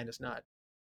Clementine is not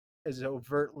as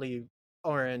overtly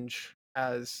orange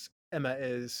as Emma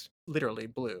is literally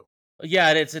blue. Yeah,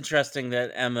 and it's interesting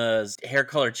that Emma's hair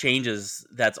color changes.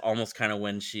 That's almost kind of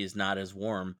when she's not as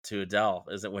warm to Adele.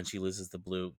 Is it when she loses the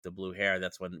blue hair?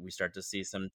 That's when we start to see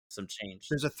some change.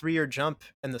 There's a 3-year jump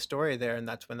in the story there, and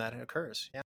that's when that occurs.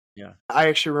 Yeah. Yeah. I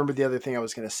actually remember the other thing I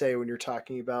was going to say when you're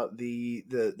talking about the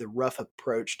rough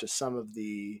approach to some of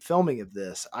the filming of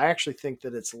this. I actually think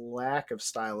that its lack of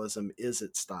stylism is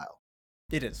its style.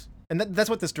 It is. And that's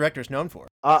what this director is known for.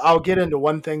 I'll get into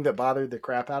one thing that bothered the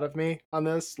crap out of me on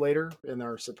this later in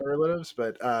our superlatives,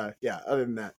 but yeah, other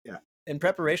than that, yeah. In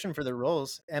preparation for the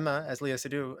roles, Emma, as Léa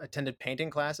Seydoux, attended painting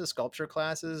classes, sculpture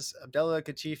classes. Abdellatif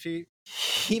Kechiche,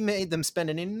 he made them spend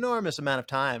an enormous amount of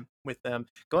time with them,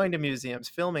 going to museums,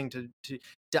 filming to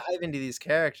dive into these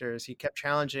characters. He kept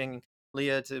challenging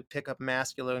Léa to pick up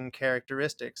masculine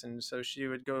characteristics, and so she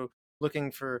would go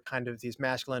looking for kind of these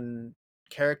masculine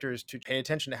characters to pay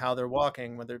attention to how they're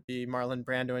walking, whether it be Marlon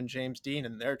Brando and James Dean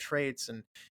and their traits,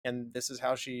 and this is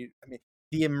how the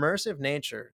immersive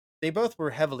nature. They both were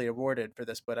heavily awarded for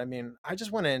this, but I mean, I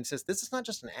just want to insist this is not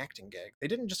just an acting gig. They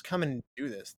didn't just come and do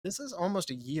this. This is almost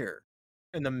a year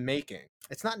in the making.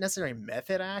 It's not necessarily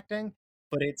method acting,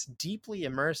 but it's deeply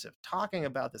immersive. Talking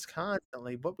about this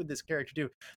constantly, what would this character do?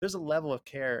 There's a level of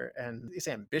care, and it's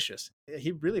ambitious.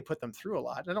 He really put them through a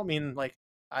lot. I don't mean like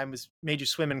made you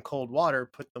swim in cold water,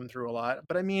 put them through a lot,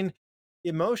 but I mean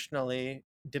emotionally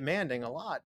demanding a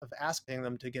lot of asking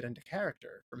them to get into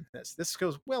character from this. This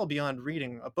goes well beyond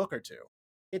reading a book or two.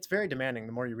 It's very demanding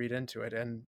the more you read into it,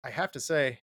 and I have to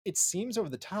say, it seems over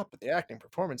the top, but the acting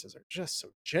performances are just so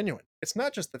genuine. It's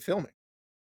not just the filming.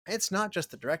 It's not just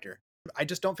the director. I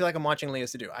just don't feel like I'm watching Léa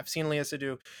Seydoux. I've seen Léa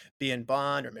Seydoux be in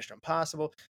Bond or Mission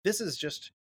Impossible. This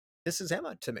is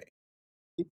Emma to me.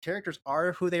 The characters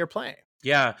are who they are playing.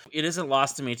 Yeah, it isn't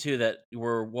lost to me too that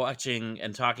we're watching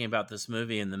and talking about this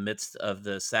movie in the midst of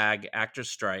the SAG actors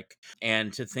strike,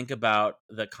 and to think about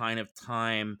the kind of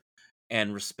time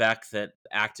and respect that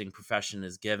the acting profession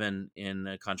is given in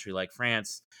a country like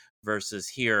France versus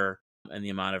here, and the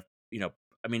amount of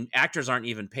I mean, actors aren't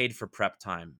even paid for prep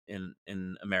time in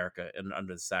America and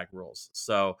under the SAG rules.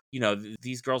 So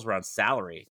these girls were on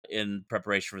salary in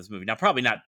preparation for this movie. Now, probably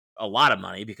not a lot of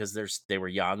money because they were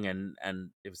young and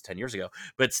it was 10 years ago.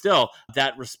 But still,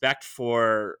 that respect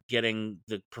for getting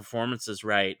the performances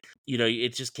right,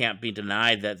 it just can't be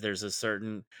denied that there's a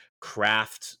certain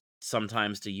craft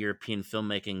sometimes to European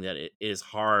filmmaking that it is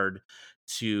hard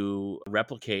to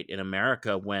replicate in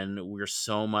America when we're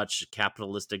so much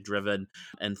capitalistic driven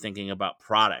and thinking about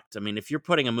product. I mean, if you're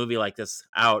putting a movie like this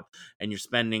out and you're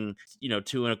spending,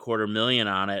 $2.25 million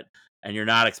on it, and you're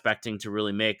not expecting to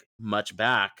really make much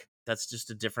back, that's just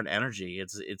a different energy.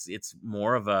 It's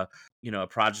more of a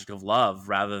project of love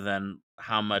rather than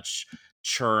how much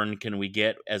churn can we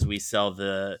get as we sell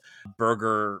the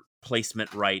burger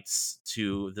placement rights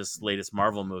to this latest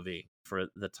Marvel movie for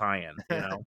the tie-in.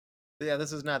 Yeah,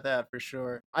 this is not that for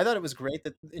sure. I thought it was great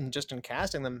that in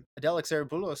casting them, Adèle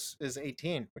Exarchopoulos is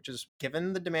 18, which is,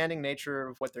 given the demanding nature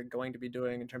of what they're going to be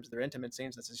doing in terms of their intimate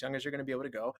scenes, that's as young as you're going to be able to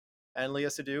go. And Léa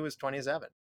Seydoux is 27.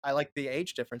 I like the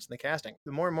age difference in the casting.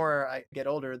 The more and more I get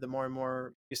older, the more and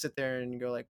more you sit there and you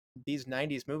go like, these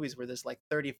 90s movies where this like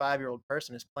 35-year-old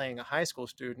person is playing a high school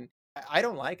student, I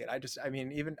don't like it.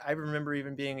 I remember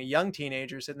even being a young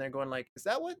teenager sitting there going like, is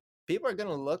that what people are going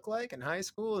to look like in high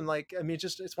school? And like, I mean,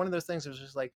 it's one of those things that's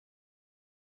just like,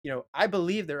 I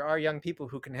believe there are young people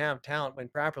who can have talent when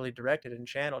properly directed and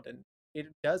channeled. And it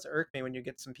does irk me when you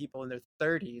get some people in their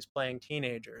 30s playing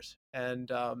teenagers. And,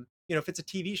 if it's a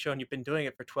TV show and you've been doing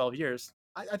it for 12 years,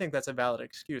 I think that's a valid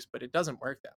excuse, but it doesn't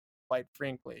work that way, quite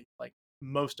frankly, like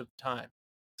most of the time.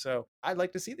 So I'd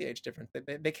like to see the age difference.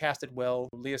 They casted well.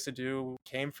 Léa Seydoux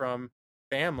came from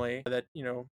family that,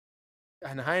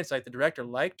 in hindsight, the director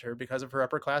liked her because of her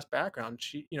upper class background.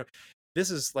 She,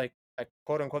 this is like a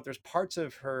quote unquote, there's parts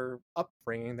of her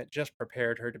upbringing that just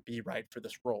prepared her to be right for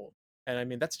this role. And I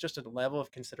mean, that's just a level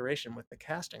of consideration with the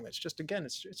casting. That's just, again,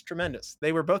 it's tremendous.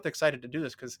 They were both excited to do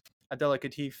this because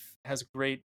Abdellatif has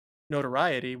great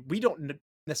notoriety. We don't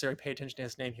necessarily pay attention to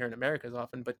his name here in America as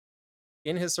often, but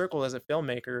in his circle as a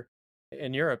filmmaker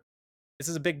in Europe, this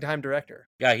is a big time director.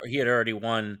 Yeah, he had already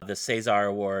won the César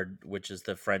Award, which is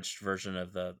the French version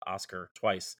of the Oscar,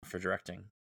 twice for directing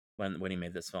when he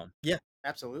made this film. Yeah,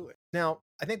 absolutely. Now,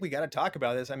 I think we got to talk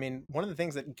about this. I mean, one of the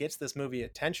things that gets this movie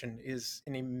attention is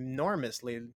an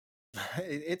enormously,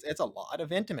 it's a lot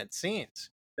of intimate scenes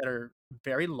that are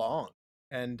very long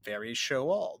and very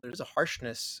show all. There's a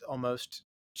harshness almost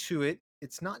to it.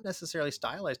 It's not necessarily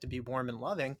stylized to be warm and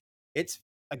loving. It's,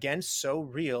 again, so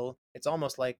real. It's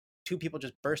almost like two people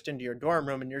just burst into your dorm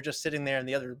room and you're just sitting there in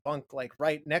the other bunk, like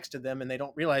right next to them, and they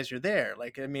don't realize you're there.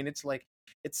 Like, I mean, it's like,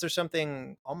 there's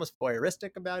something almost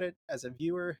voyeuristic about it as a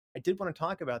viewer. I did want to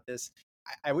talk about this.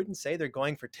 I wouldn't say they're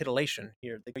going for titillation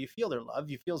here. You feel their love,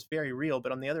 you feel it's very real,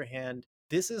 but on the other hand,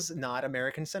 this is not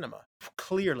American cinema.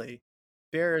 Clearly,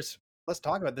 let's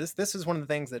talk about this. This is one of the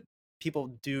things that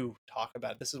people do talk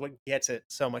about. This is what gets it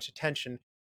so much attention.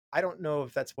 I don't know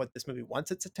if that's what this movie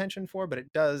wants its attention for, but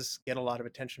it does get a lot of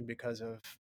attention because of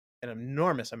an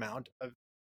enormous amount of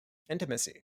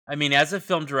intimacy. I mean, as a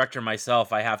film director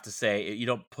myself, I have to say, you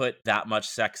don't put that much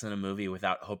sex in a movie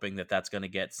without hoping that that's going to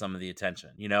get some of the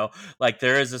attention, Like,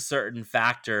 there is a certain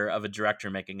factor of a director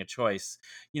making a choice.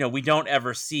 We don't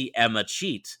ever see Emma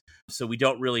cheat, so we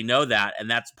don't really know that, and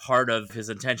that's part of his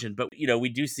intention. But, we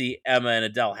do see Emma and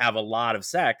Adele have a lot of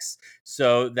sex,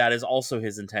 so that is also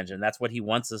his intention. That's what he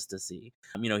wants us to see.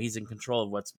 He's in control of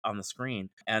what's on the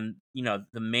screen. And,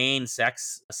 the main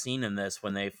sex scene in this,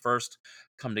 when they first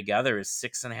come together, is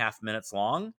 6.5 minutes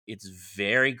long. It's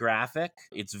very graphic.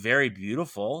 It's very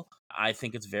beautiful. I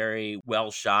think it's very well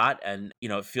shot, and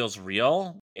it feels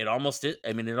real. It almost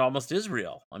is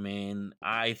real. I mean,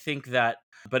 I think that,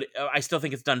 but I still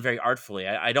think it's done very artfully.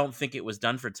 I don't think it was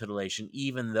done for titillation,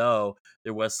 even though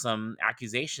there was some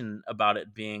accusation about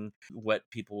it being what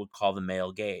people would call the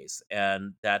male gaze,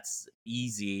 and that's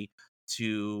easy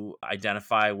to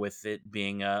identify with it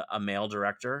being a male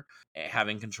director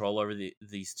having control over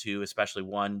these two, especially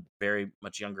one very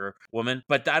much younger woman.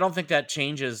 But I don't think that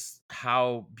changes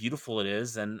how beautiful it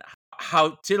is and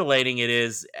how titillating it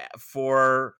is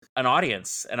for an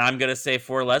audience. And I'm going to say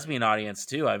for a lesbian audience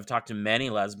too. I've talked to many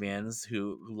lesbians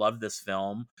who love this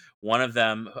film. One of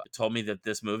them told me that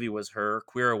this movie was her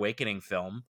queer awakening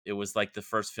film. It was like the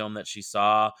first film that she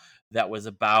saw that was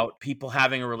about people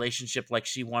having a relationship like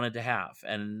she wanted to have.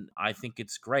 And I think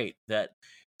it's great that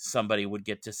somebody would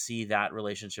get to see that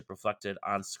relationship reflected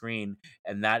on screen.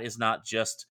 And that is not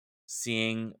just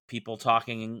seeing people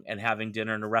talking and having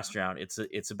dinner in a restaurant.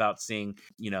 It's about seeing,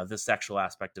 the sexual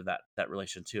aspect of that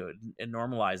relation too. It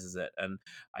normalizes it. And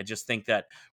I just think that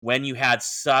when you had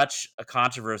such a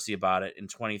controversy about it in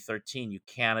 2013, you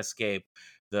can't escape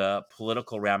the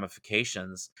political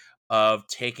ramifications of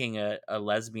taking a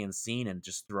lesbian scene and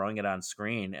just throwing it on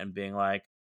screen and being like,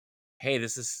 hey,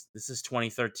 this is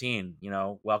 2013,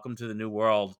 welcome to the new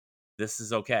world. This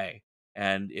is okay.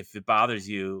 And if it bothers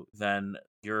you, then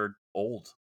you're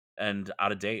old and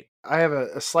out of date. I have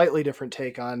a slightly different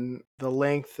take on the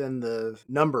length and the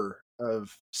number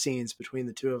of scenes between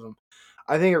the two of them.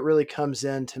 I think it really comes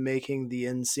into making the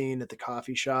end scene at the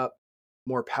coffee shop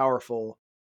more powerful,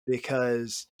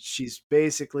 because she's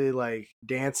basically like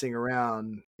dancing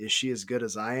around, is she as good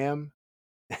as I am?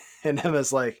 And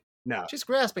Emma's like, no. She's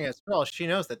grasping at straws. She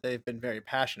knows that they've been very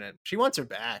passionate. She wants her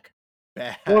back.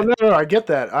 Bad. Well, no, I get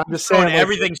that. I'm just saying Doing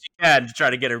everything she can to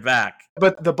try to get her back.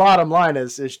 But the bottom line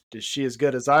is she as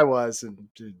good as I was? And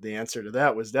the answer to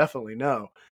that was definitely no.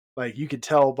 Like, you could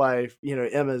tell by,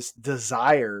 Emma's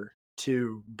desire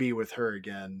to be with her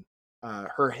again.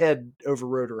 Her head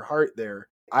overrode her heart there.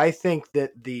 I think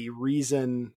that the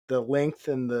reason, the length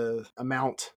and the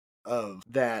amount of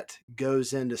that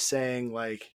goes into saying,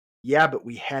 like, yeah, but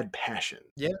we had passion.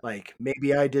 Yeah. Like,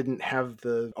 maybe I didn't have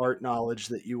the art knowledge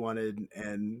that you wanted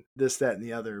and this, that, and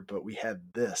the other, but we had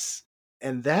this.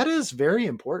 And that is very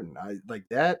important. I like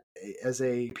that as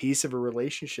a piece of a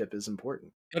relationship is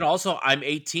important. And also, I'm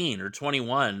 18 or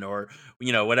 21 or,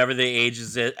 whatever the age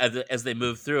is as they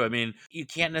move through. I mean, you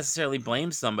can't necessarily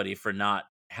blame somebody for not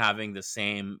having the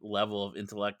same level of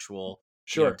intellectual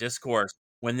discourse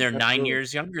when they're 9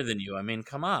 years younger than you. I mean,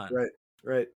 come on.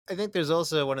 Right. I think there's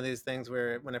also one of these things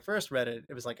where when I first read it,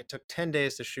 it was like it took 10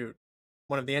 days to shoot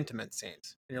one of the intimate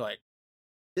scenes. And you're like,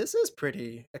 this is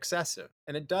pretty excessive.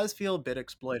 And it does feel a bit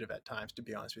exploitive at times, to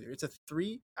be honest with you. It's a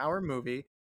 3-hour movie,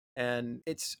 and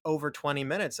it's over 20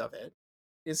 minutes of it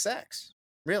is sex.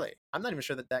 Really. I'm not even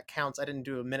sure that counts. I didn't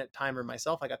do a minute timer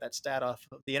myself. I got that stat off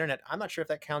of the internet. I'm not sure if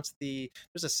that counts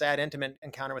there's a sad intimate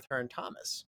encounter with her and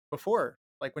Thomas before,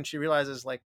 like when she realizes,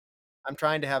 like, I'm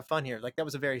trying to have fun here. Like, that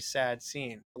was a very sad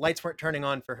scene. The lights weren't turning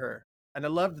on for her. And I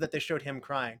loved that they showed him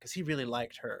crying because he really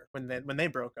liked her when they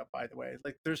broke up, by the way.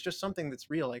 Like, there's just something that's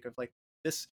real, like, of like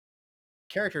this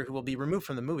character who will be removed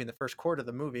from the movie in the first quarter of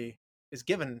the movie is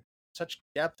given such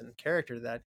depth and character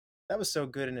that was so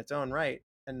good in its own right.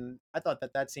 And I thought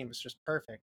that scene was just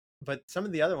perfect. But some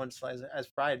of the other ones, as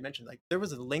Frye had mentioned, like, there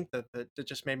was a length of it that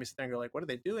just made me sit there and go, like, what are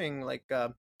they doing? Like,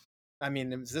 I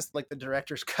mean, is this like the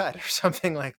director's cut or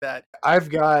something like that? I've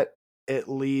got at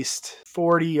least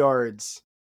 40 yards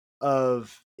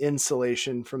of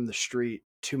insulation from the street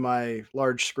to my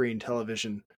large screen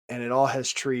television, and it all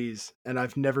has trees, and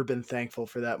I've never been thankful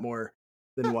for that more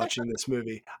than watching this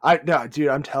movie. No, dude,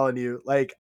 I'm telling you,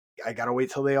 like, I gotta wait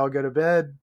till they all go to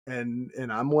bed, and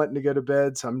I'm wanting to go to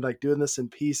bed, so I'm like doing this in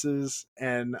pieces,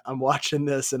 and I'm watching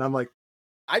this, and I'm like,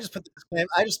 I just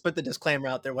put the disclaimer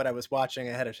out there what I was watching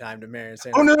ahead of time to Mary.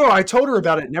 Saying, oh no, I told her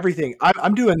about it and everything.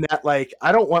 I'm doing that. Like,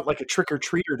 I don't want like a trick or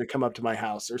treater to come up to my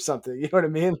house or something. You know what I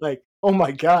mean? Like, oh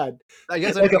my god. I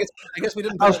guess we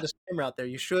didn't put a disclaimer out there.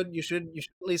 You should at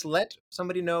least let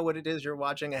somebody know what it is you're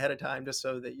watching ahead of time, just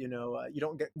so that you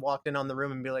don't get walked in on the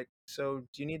room and be like, so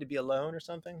do you need to be alone or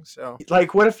something? So,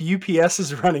 like, what if UPS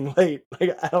is running late?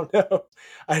 Like, I don't know.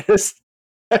 I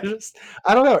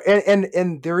don't know.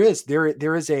 And there is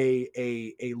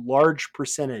a large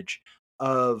percentage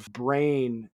of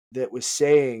brain that was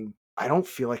saying, I don't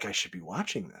feel like I should be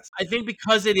watching this. I think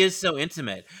because it is so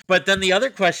intimate. But then the other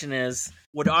question is,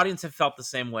 would audience have felt the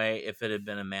same way if it had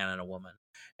been a man and a woman?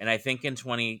 And I think in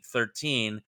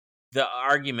 2013, the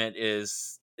argument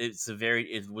is it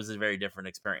was a very different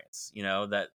experience,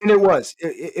 and it was.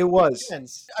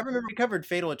 I remember we covered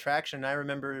Fatal Attraction. I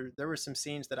remember there were some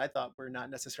scenes that I thought were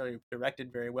not necessarily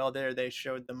directed very well there. They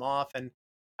showed them off, and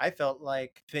I felt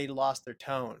like they lost their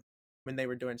tone when they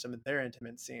were doing some of their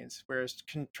intimate scenes. Whereas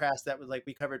contrast that with, like,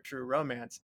 we covered True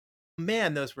Romance.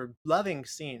 Man, those were loving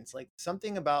scenes. Like,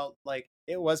 something about, like,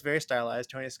 it was very stylized.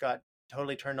 Tony Scott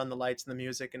totally turned on the lights and the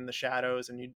music and the shadows,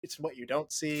 and it's what you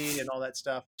don't see and all that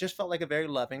stuff. Just felt like a very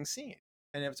loving scene.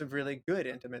 And it was a really good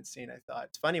intimate scene, I thought.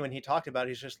 It's funny when he talked about it,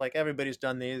 he's just like, everybody's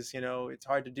done these, it's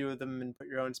hard to do them and put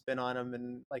your own spin on them.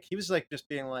 And like, he was like just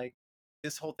being like,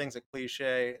 this whole thing's a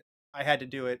cliche. I had to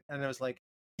do it. And I was like,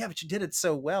 yeah, but you did it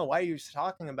so well. Why are you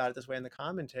talking about it this way in the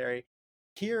commentary?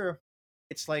 Here,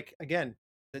 it's like, again,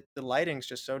 the lighting's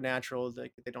just so natural.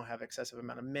 Like, they don't have excessive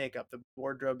amount of makeup. The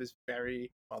wardrobe is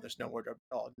there's no wardrobe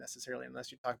at all necessarily,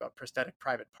 unless you talk about prosthetic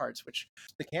private parts, which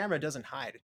the camera doesn't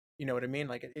hide. You know what I mean?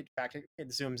 Like, in fact, it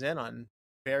zooms in on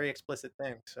very explicit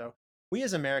things. So we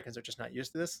as Americans are just not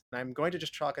used to this. And I'm going to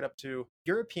just chalk it up to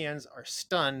Europeans are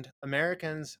stunned.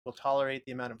 Americans will tolerate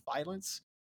the amount of violence,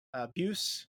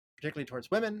 abuse, particularly towards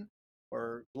women,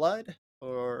 or blood,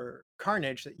 or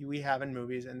carnage that we have in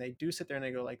movies, and they do sit there and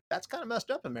they go like, that's kind of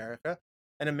messed up, America.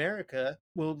 And America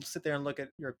will sit there and look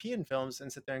at European films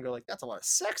and sit there and go like, that's a lot of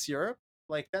sex, Europe.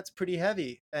 Like, that's pretty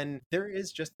heavy. And there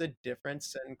is just the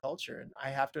difference in culture. And I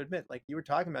have to admit, like you were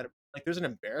talking about it, like there's an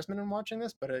embarrassment in watching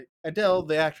this, but Adele,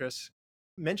 the actress,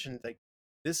 mentioned like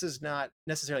this is not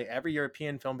necessarily every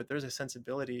European film, but there's a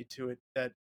sensibility to it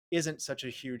that isn't such a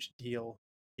huge deal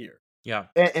here. Yeah.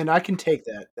 And I can take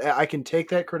that. I can take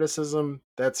that criticism.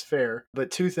 That's fair.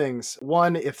 But two things.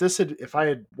 One, if I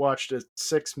had watched a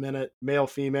 6-minute male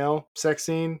female sex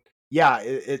scene, yeah,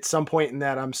 at some point in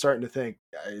that, I'm starting to think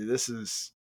this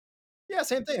is. Yeah,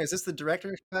 same thing. Is this the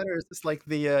director's cut, or is this like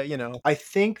the I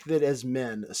think that as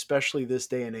men, especially this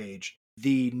day and age,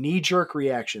 the knee-jerk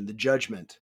reaction, the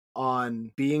judgment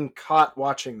on being caught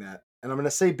watching that, and I'm going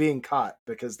to say being caught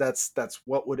because that's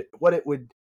what it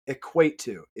would equate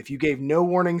to. If you gave no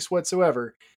warnings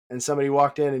whatsoever and somebody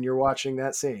walked in and you're watching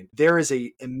that scene, there is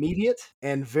a immediate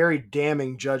and very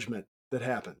damning judgment that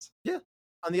happens. Yeah.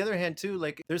 On the other hand, too,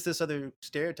 like there's this other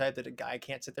stereotype that a guy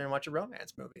can't sit there and watch a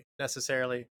romance movie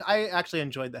necessarily. I actually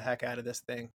enjoyed the heck out of this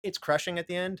thing. It's crushing at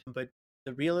the end, but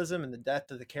the realism and the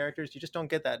depth of the characters, you just don't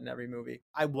get that in every movie.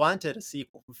 I wanted a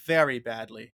sequel very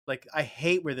badly. Like, I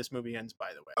hate where this movie ends,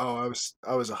 by the way. Oh,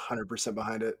 I was 100%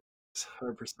 behind it.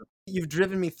 100%. You've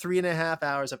driven me 3.5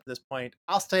 hours up to this point.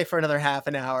 I'll stay for another half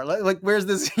an hour. Like where's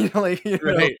this?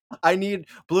 Right. I need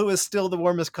blue is still the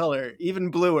warmest color,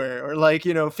 even bluer, or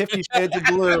 50 Shades of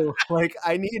Blue. Like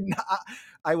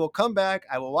I will come back.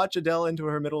 I will watch Adele into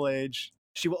her middle age.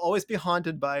 She will always be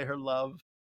haunted by her love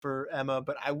for Emma,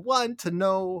 but I want to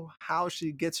know how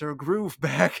she gets her groove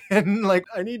back, and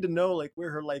I need to know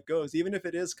where her life goes, even if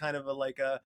it is kind of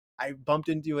a I bumped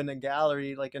into you in a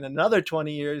gallery in another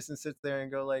 20 years and sit there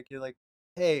and go you're like,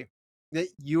 hey,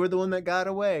 you were the one that got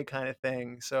away kind of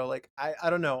thing. So I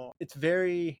don't know. It's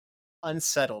very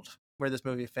unsettled where this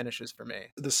movie finishes for me.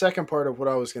 The second part of what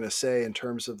I was going to say in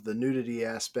terms of the nudity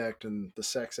aspect and the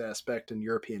sex aspect in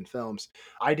European films,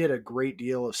 I did a great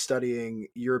deal of studying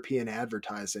European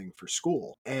advertising for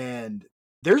school, and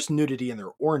there's nudity in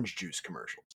their orange juice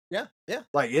commercials. Yeah.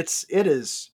 It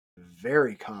is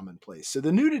very commonplace. So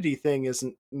the nudity thing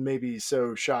isn't maybe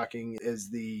so shocking as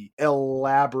the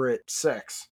elaborate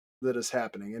sex that is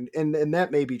happening. And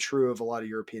that may be true of a lot of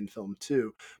European film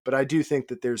too. But I do think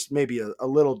that there's maybe a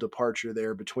little departure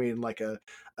there between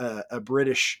a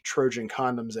British Trojan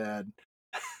condoms ad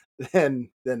than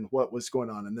what was going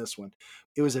on in this one.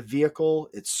 It was a vehicle.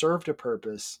 It served a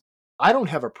purpose. I don't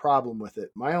have a problem with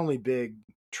it. My only big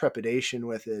trepidation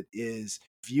with it is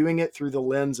viewing it through the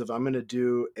lens of I'm going to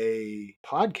do a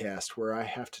podcast where I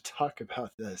have to talk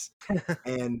about this.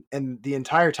 and the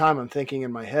entire time I'm thinking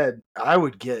in my head, I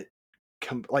would get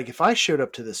if I showed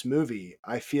up to this movie,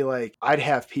 I feel like I'd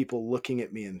have people looking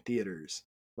at me in theaters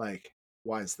like,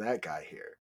 why is that guy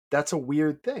here? That's a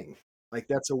weird thing.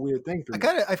 That's a weird thing for me.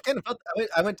 I've kind of felt that way.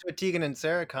 I went to a Tegan and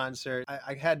Sarah concert.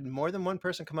 I had more than one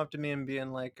person come up to me and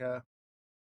being like,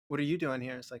 what are you doing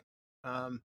here? It's like,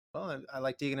 well, I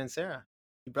like Tegan and Sarah.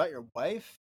 You brought your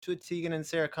wife to a Tegan and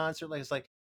Sarah concert? It's like,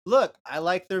 look, I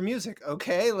like their music,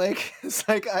 okay? It's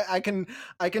like I can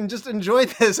just enjoy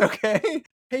this, okay?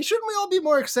 Hey, shouldn't we all be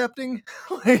more accepting?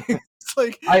 It's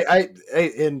like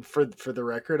and for the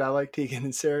record, I like Tegan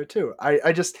and Sarah too.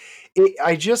 I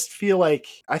just feel like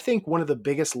I think one of the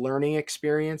biggest learning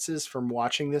experiences from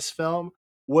watching this film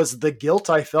was the guilt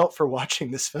I felt for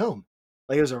watching this film.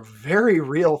 It was a very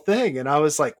real thing, and I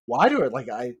was like, why do it?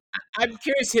 I'm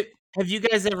curious. Have you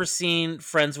guys ever seen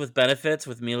Friends with Benefits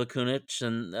with Mila Kunis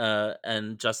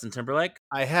and Justin Timberlake?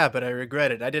 I have, but I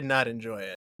regret it. I did not enjoy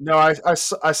it. No, I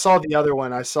saw the other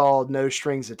one. I saw No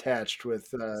Strings Attached with.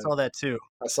 I saw that too.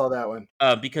 I saw that one.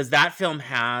 Because that film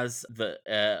has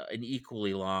an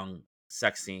equally long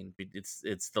sex scene.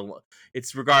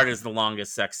 It's regarded as the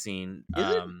longest sex scene.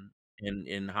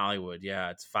 In Hollywood. Yeah,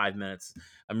 it's 5 minutes.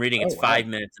 I'm reading it's 5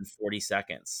 minutes and 40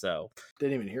 seconds. So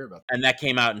didn't even hear about that. And that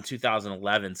came out in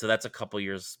 2011. So that's a couple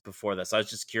years before this. I was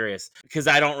just curious because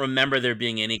I don't remember there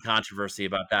being any controversy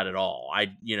about that at all.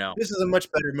 This is a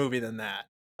much better movie than that.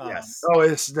 Yes.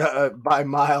 It's by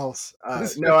miles.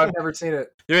 No, I've never seen it.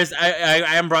 There is.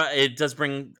 It does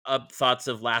bring up thoughts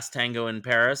of Last Tango in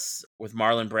Paris with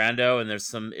Marlon Brando, and there's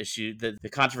some issue the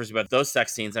controversy about those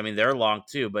sex scenes. I mean, they're long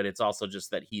too, but it's also just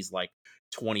that he's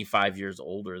 25 years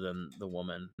older than the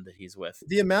woman that he's with.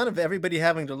 The amount of everybody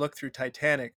having to look through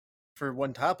Titanic for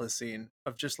one topless scene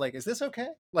of just is this okay?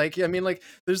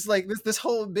 There's this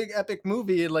whole big epic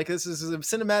movie, and this is a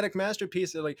cinematic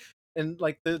masterpiece, and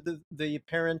the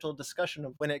parental discussion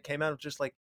of when it came out, just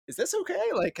is this okay?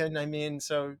 Like, and I mean,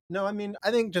 so no, I mean, I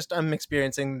think just I'm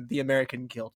experiencing the American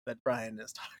guilt that Bryan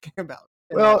is talking about.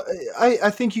 Well, I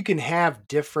think you can have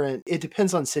different. It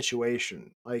depends on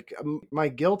situation. Like my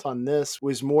guilt on this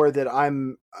was more that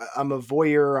I'm a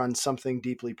voyeur on something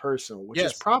deeply personal, which is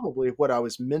Yes. probably what I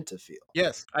was meant to feel.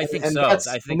 Yes, I think And so. that's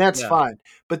I think and that's yeah. fine.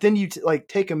 But then you like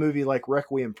take a movie like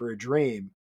Requiem for a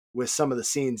Dream with some of the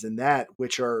scenes in that,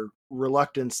 which are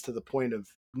reluctance to the point of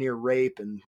near rape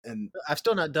and I've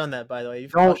still not done that, by the way.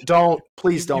 You've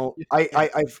please you- don't.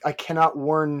 I cannot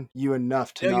warn you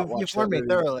enough to no, not you've watch that warned me movie.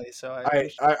 thoroughly, so I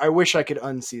appreciate. I wish I could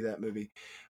unsee that movie.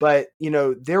 But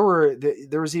there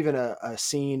was even a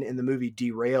scene in the movie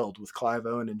Derailed with Clive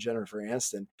Owen and Jennifer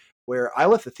Aniston where I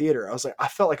left the theater. I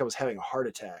felt like I was having a heart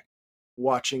attack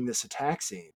watching this attack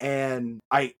scene. And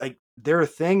I there are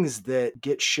things that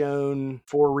get shown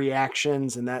for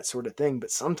reactions and that sort of thing,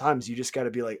 but sometimes you just got to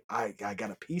be like, I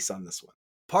got a piece on this one.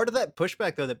 Part of that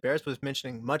pushback, though, that Barris was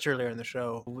mentioning much earlier in the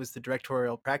show was the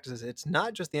directorial practices. It's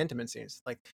not just the intimate scenes.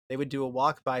 Like, they would do a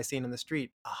walk-by scene on the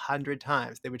street 100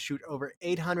 times. They would shoot over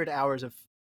 800 hours of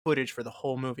footage for the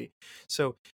whole movie.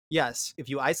 So, yes, if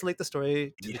you isolate the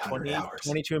story to the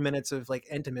 22 minutes of, like,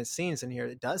 intimate scenes in here,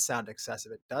 it does sound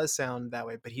excessive. It does sound that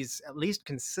way. But he's at least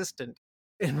consistent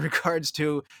in regards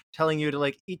to telling you to,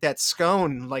 like, eat that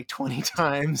scone, like, 20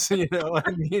 times. You know,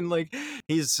 I mean, like,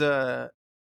 he's...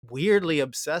 weirdly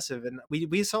obsessive, and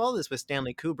we saw this with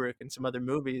Stanley Kubrick and some other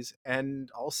movies,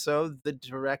 and also the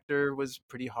director was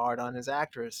pretty hard on his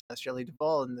actress, Shelley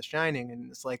Duvall in The Shining, and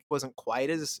it's like it wasn't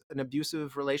quite as an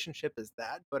abusive relationship as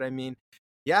that, but I mean,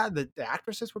 yeah, the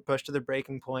actresses were pushed to their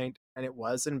breaking point, and it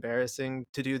was embarrassing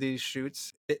to do these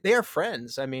shoots. They are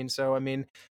friends, I mean, so I mean,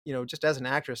 just as an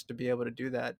actress to be able to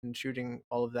do that and shooting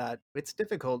all of that, it's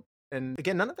difficult. And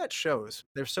again, none of that shows.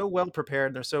 They're so well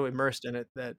prepared, they're so immersed in it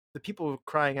that the people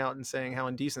crying out and saying how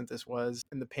indecent this was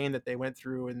and the pain that they went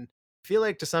through, and I feel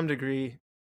like to some degree,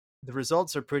 the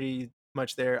results are pretty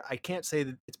much there. I can't say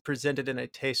that it's presented in a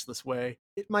tasteless way.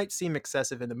 It might seem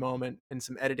excessive in the moment, and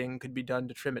some editing could be done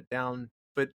to trim it down.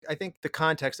 But I think the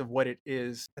context of what it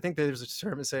is, I think there's a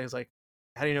term saying is like,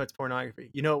 how do you know it's pornography?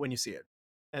 You know it when you see it.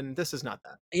 And this is not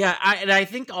that. Yeah, I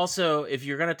think also if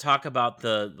you're gonna talk about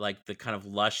the kind of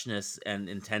lushness and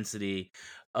intensity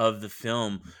of the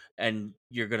film, and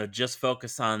you're gonna just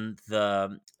focus on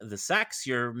the sex,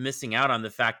 you're missing out on the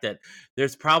fact that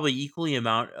there's probably equally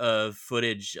amount of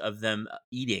footage of them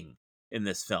eating in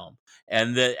this film,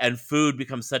 and food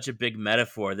becomes such a big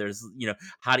metaphor. There's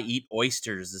how to eat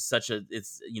oysters is such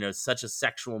a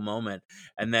sexual moment,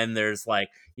 and then there's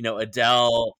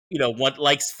Adele what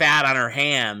likes fat on her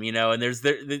ham, and there's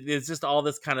just all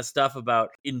this kind of stuff about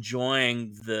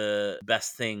enjoying the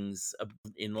best things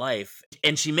in life.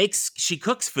 And she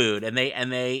cooks food, and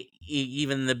they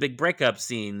even the big breakup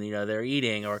scene, they're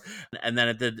eating, and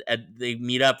then they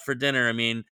meet up for dinner, I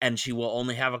mean, and she will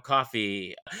only have a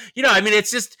coffee, I mean,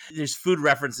 it's just there's food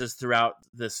references throughout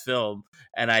this film,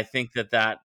 and I think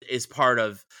that is part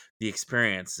of the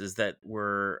experience, is that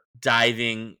we're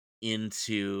diving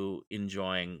into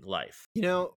enjoying life.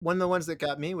 One of the ones that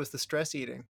got me was the stress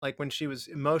eating. Like when she was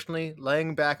emotionally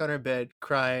laying back on her bed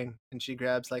crying, and she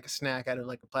grabs like a snack out of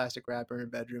like a plastic wrapper in her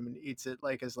bedroom and eats it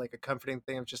like as like a comforting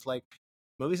thing of just like,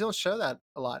 movies don't show that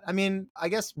a lot. I mean, I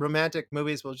guess romantic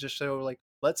movies will just show like,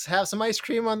 let's have some ice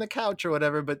cream on the couch or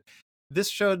whatever, but this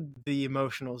showed the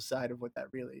emotional side of what that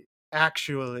really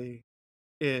actually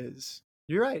is.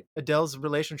 You're right. Adele's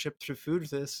relationship through food,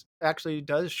 this actually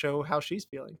does show how she's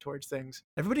feeling towards things.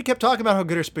 Everybody kept talking about how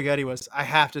good her spaghetti was. I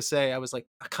have to say, I was like,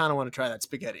 I kind of want to try that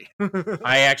spaghetti.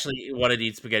 I actually wanted to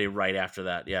eat spaghetti right after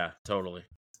that. Yeah, totally.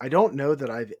 I don't know that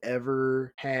I've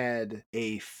ever had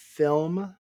a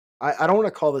film. I don't want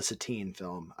to call this a teen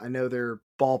film. I know they're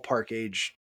ballpark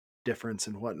age difference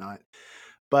and whatnot.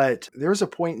 But there was a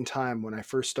point in time when I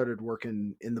first started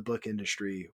working in the book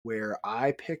industry where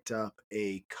I picked up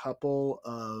a couple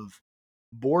of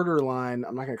borderline,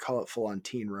 I'm not going to call it full on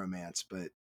teen romance, but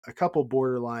a couple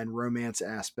borderline romance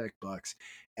aspect books.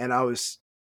 And I was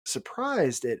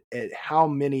surprised at how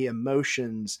many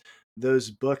emotions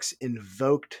those books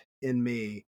invoked in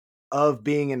me, of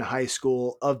being in high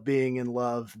school, of being in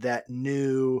love, that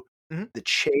new the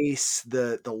chase,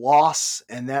 the loss,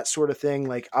 and that sort of thing.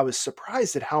 Like, I was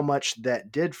surprised at how much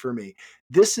that did for me.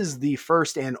 This is the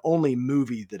first and only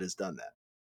movie that has done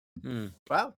that.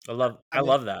 Wow. I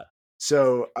love that.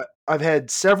 So I've had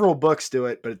several books do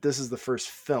it, but this is the first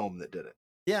film that did it.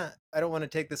 Yeah, I don't want to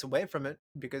take this away from it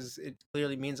because it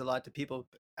clearly means a lot to people.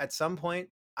 At some point,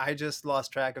 I just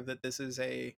lost track of that this is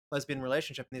a lesbian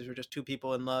relationship, and these were just two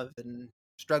people in love and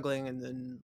struggling and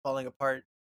then falling apart.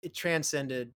 It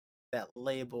transcended that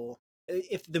label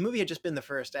If the movie had just been the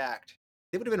first act,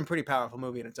 it would have been a pretty powerful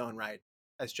movie in its own right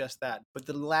as just that. But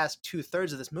the last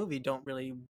 2/3 of this movie don't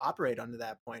really operate under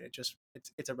that point.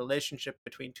 It's a relationship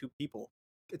between two people.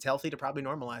 It's healthy to probably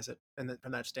normalize it and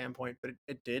from that standpoint, but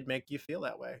it did make you feel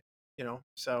that way,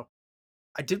 So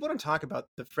I did want to talk about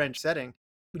the French setting.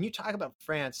 When you talk about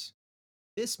France,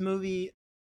 this movie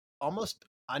almost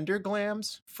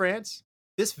underglams France.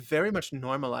 This very much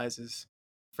normalizes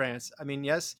France. I mean,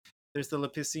 yes, there's the La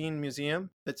Piscine Museum.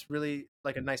 That's really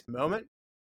like a nice moment.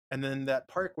 And then that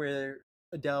park where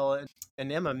Adele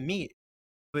and Emma meet.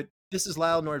 But this is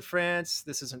Lille Nord, France.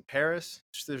 This isn't Paris.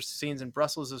 There's scenes in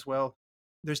Brussels as well.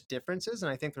 There's differences,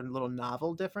 and I think there are little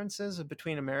novel differences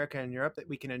between America and Europe that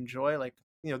we can enjoy. Like,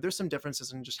 there's some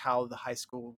differences in just how the high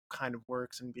school kind of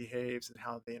works and behaves and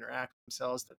how they interact with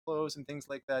themselves, their clothes and things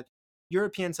like that.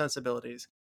 European sensibilities.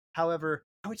 However,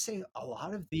 I would say a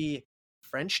lot of the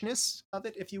Frenchness of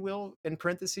it, if you will, in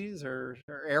parentheses or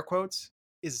air quotes,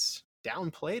 is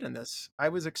downplayed in this. I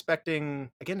was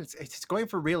expecting, again, it's going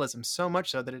for realism so much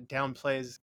so that it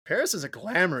downplays. Paris is a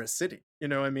glamorous city,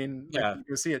 I mean, Yeah. you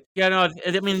can see it. Yeah, no,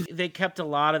 I mean, they kept a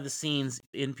lot of the scenes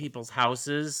in people's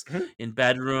houses, in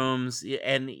bedrooms,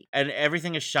 and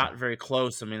everything is shot very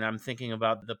close. I mean, I'm thinking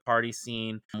about the party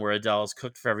scene where Adele's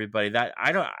cooked for everybody. That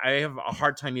I have a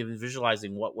hard time even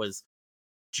visualizing what was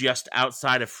just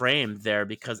outside of frame there,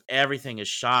 because everything is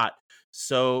shot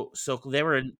so they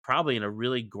were probably in a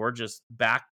really gorgeous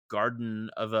back garden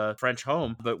of a French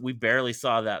home, but we barely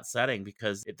saw that setting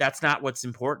because that's not what's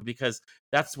important, because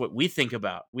that's what we think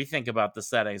about. We think about the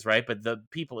settings, right? But the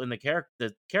people in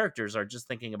the characters are just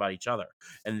thinking about each other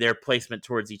and their placement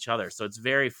towards each other. So it's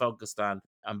very focused on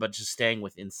but just staying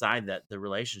with inside the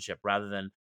relationship rather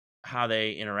than how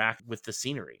they interact with the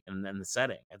scenery and the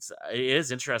setting. It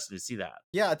is interesting to see that.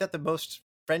 Yeah, I thought the most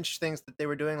French things that they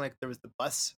were doing, like there was the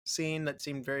bus scene that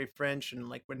seemed very French, and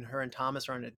like when her and Thomas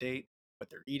are on a date, what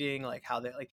they're eating, like how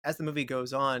they, like, as the movie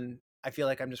goes on, I feel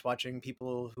like I'm just watching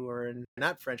people who are in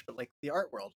not French, but like the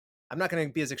art world. I'm not going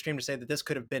to be as extreme to say that this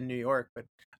could have been New York, but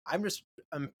I'm just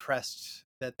impressed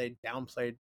that they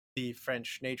downplayed the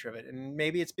French nature of it. And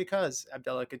maybe it's because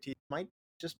Abdellatif might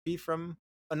just be from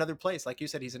another place. Like you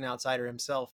said, he's an outsider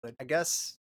himself, but I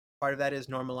guess part of that is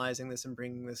normalizing this and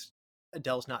bringing this.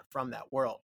 Adele's not from that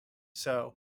world,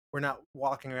 so we're not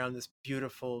walking around this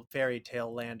beautiful fairy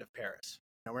tale land of Paris.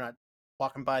 We're not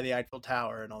walking by the Eiffel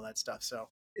Tower and all that stuff. So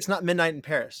it's not Midnight in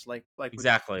Paris, like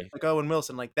Exactly. like Owen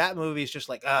Wilson. Like that movie is just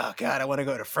like, oh god, I want to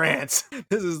go to France.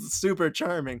 This is super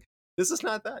charming. This is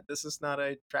not that. This is not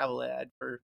a travel ad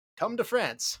for come to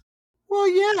France. Well,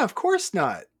 yeah, of course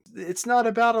not. It's not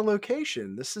about a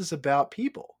location. This is about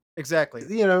people.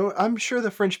 Exactly. I'm sure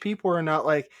the French people are not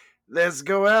like, let's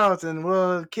go out and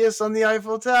we'll kiss on the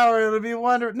Eiffel Tower. It'll be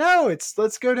wonderful. No, it's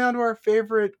let's go down to our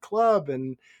favorite club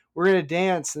and we're going to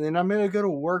dance. And then I'm going to go to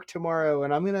work tomorrow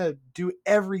and I'm going to do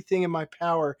everything in my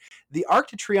power. The Arc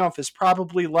de Triomphe is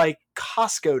probably like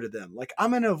Costco to them. Like,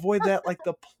 I'm going to avoid that like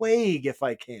the plague if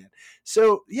I can.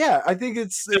 So, yeah, I think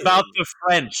it's about the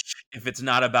French. If it's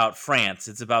not about France,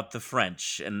 it's about the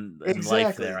French and exactly.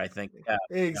 life there, I think. Yeah,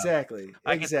 exactly.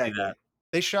 Yeah. I can see that.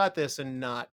 They shot this and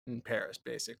not in Paris,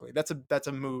 basically. That's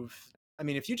a move. I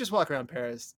mean, if you just walk around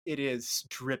Paris, it is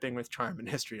dripping with charm and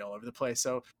history all over the place.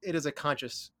 So it is a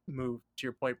conscious move, to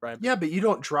your point, Bryan. Yeah, but you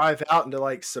don't drive out into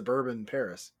like suburban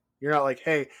Paris. You're not like,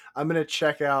 hey, I'm going to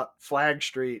check out Flag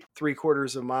Street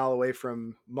 3/4 of a mile away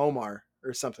from Montmartre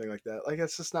or something like that. Like,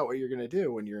 that's just not what you're going to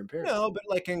do when you're in Paris. No, but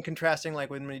like in contrasting, like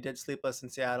when we did Sleepless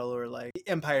in Seattle, or like the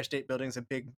Empire State Building's a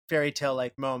big fairy tale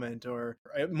like moment, or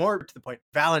more to the point,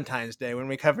 Valentine's Day when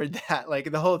we covered that.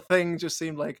 Like the whole thing just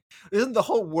seemed like, isn't the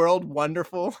whole world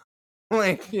wonderful?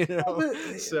 Like,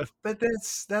 but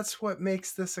that's what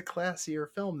makes this a classier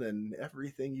film than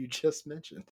everything you just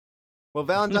mentioned. Well,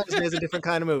 Valentine's Day is a different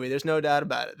kind of movie. There's no doubt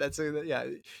about it.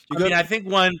 I think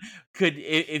one could,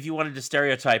 if you wanted to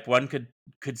stereotype, one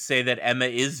could say that Emma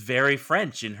is very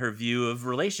French in her view of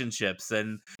relationships,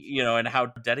 and and how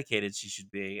dedicated she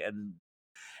should be, and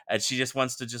she just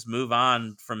wants to just move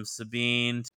on from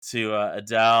Sabine to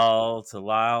Adele to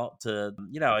Lyle to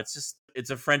it's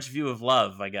a French view of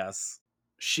love, I guess.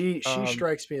 She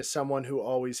strikes me as someone who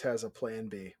always has a plan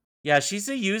B. Yeah, she's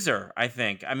a user, I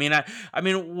think. I mean,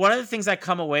 one of the things I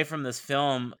come away from this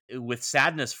film with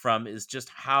sadness from is just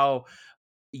how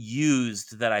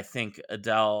used that I think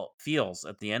Adele feels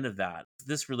at the end of that.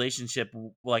 This relationship,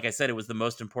 like I said, it was the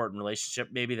most important relationship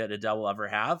maybe that Adele will ever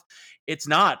have. It's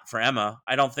not for Emma.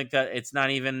 I don't think that it's not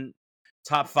even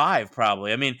top 5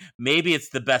 probably. I mean, maybe it's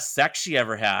the best sex she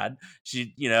ever had.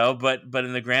 But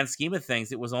in the grand scheme of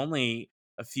things, it was only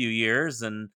a few years,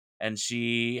 and and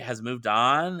she has moved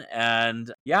on.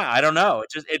 And yeah, I don't know.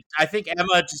 I think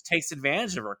Emma just takes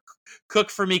advantage of her. Cook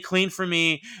for me, clean for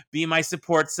me, be my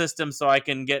support system so I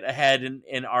can get ahead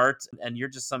in art. And you're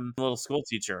just some little school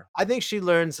teacher. I think she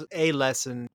learns a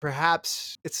lesson.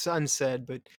 Perhaps it's unsaid,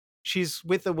 but she's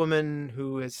with a woman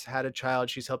who has had a child.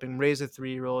 She's helping raise a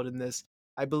 3-year-old in this.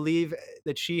 I believe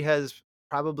that she has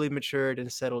probably matured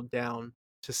and settled down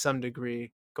to some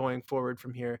degree going forward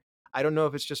from here. I don't know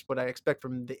if it's just what I expect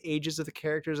from the ages of the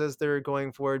characters as they're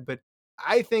going forward, but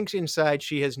I think inside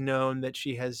she has known that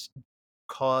she has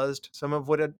caused some of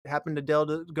what had happened to Dell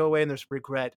to go away, and there's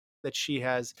regret that she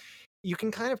has. You can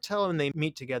kind of tell when they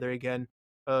meet together again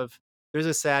of there's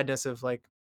a sadness of like,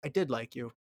 I did like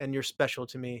you and you're special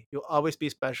to me. You'll always be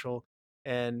special.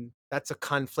 And that's a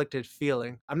conflicted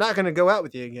feeling. I'm not going to go out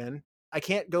with you again. I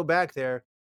can't go back there,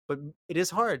 but it is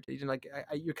hard. Like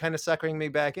you're kind of suckering me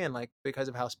back in, like because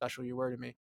of how special you were to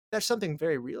me. There's something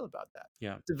very real about that.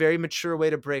 Yeah. It's a very mature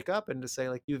way to break up and to say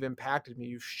like, you've impacted me,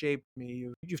 you've shaped me,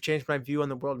 you've changed my view on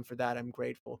the world, and for that I'm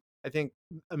grateful. I think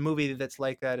a movie that's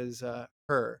like that is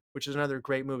Her, which is another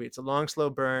great movie. It's a long,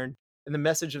 slow burn, and the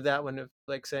message of that one of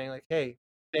like saying like, hey,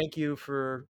 thank you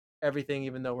for everything,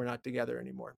 even though we're not together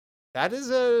anymore. That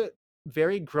is a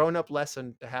very grown-up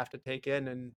lesson to have to take in,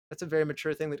 and that's a very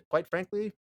mature thing that, quite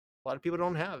frankly, a lot of people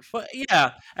don't have. Well,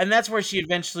 yeah, and that's where she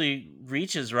eventually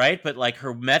reaches, right? But like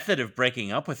her method of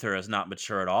breaking up with her is not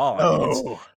mature at all. I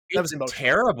mean, That was it's emotional.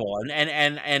 terrible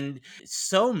and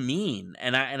so mean.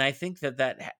 And I think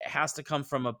that has to come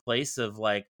from a place of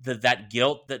like that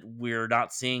guilt that we're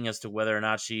not seeing as to whether or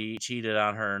not she cheated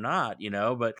on her or not,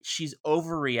 but she's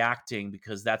overreacting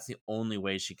because that's the only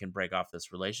way she can break off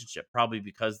this relationship, probably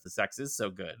because the sex is so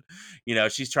good.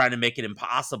 She's trying to make it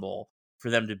impossible for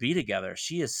them to be together.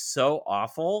 She is so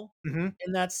awful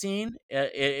in that scene.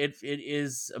 It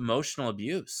is emotional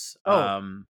abuse.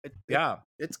 Yeah.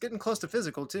 It's getting close to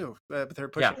physical too, with her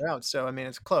pushing her out. So I mean,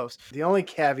 it's close. The only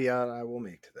caveat I will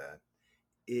make to that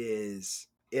is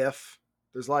if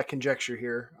there's a lot of conjecture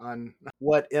here on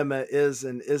what Emma is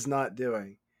and is not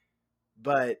doing,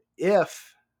 but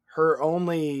if her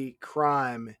only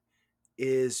crime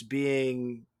is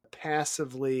being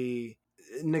passively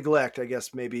neglect, I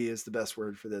guess maybe is the best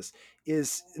word for this,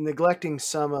 is neglecting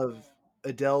some of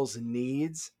Adele's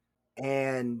needs,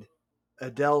 and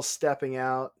Adele stepping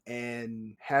out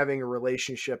and having a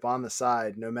relationship on the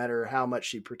side, no matter how much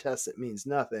she protests it means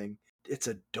nothing. It's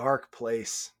a dark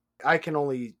place. I can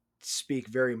only speak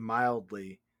very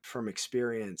mildly from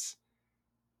experience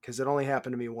because it only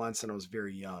happened to me once and I was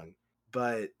very young.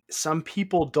 But some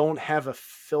people don't have a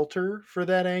filter for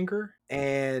that anger,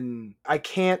 and I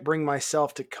can't bring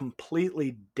myself to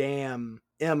completely damn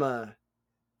Emma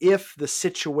if the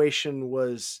situation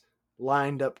was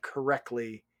lined up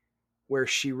correctly, where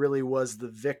she really was the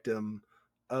victim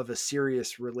of a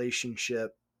serious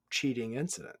relationship cheating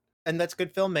incident. And that's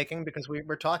good filmmaking, because we've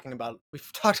talked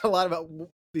a lot about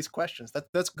these questions.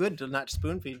 That's good to not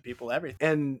spoon feed people everything.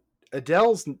 And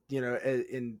Adele's,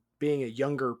 in being a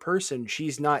younger person,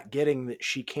 she's not getting that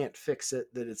she can't fix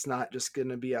it, that it's not just going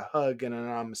to be a hug and an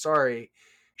I'm sorry.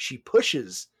 She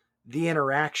pushes the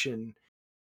interaction.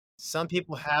 Some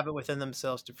people have it within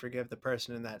themselves to forgive the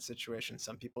person in that situation.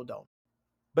 Some people don't.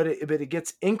 But it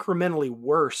gets incrementally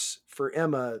worse for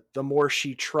Emma the more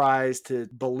she tries to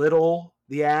belittle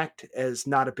the act as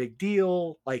not a big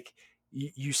deal. Like,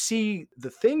 you see the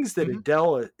things that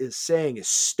Adele is saying is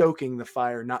stoking the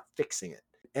fire, not fixing it.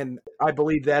 And I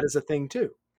believe that is a thing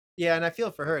too. Yeah, and I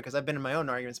feel for her, because I've been in my own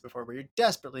arguments before where you're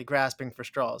desperately grasping for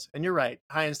straws. And you're right.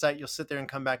 Hindsight, you'll sit there and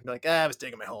come back and be like, I was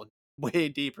digging my hole way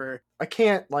deeper. I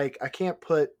can't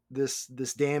put this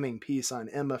damning piece on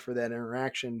Emma for that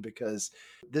interaction, because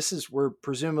we're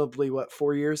presumably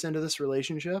 4 years into this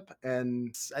relationship,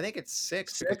 and I think it's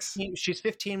 6. She's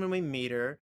 15 when we meet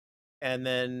her, and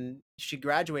then she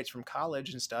graduates from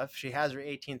college and stuff. She has her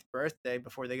 18th birthday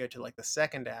before they go to like the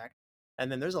second act,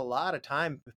 and then there's a lot of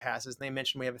time passes. And they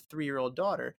mentioned we have a 3-year-old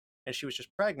daughter, and she was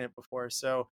just pregnant before,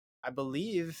 so I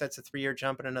believe that's a 3-year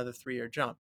jump and another 3-year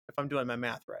jump, if I'm doing my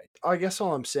math right. I guess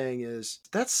all I'm saying is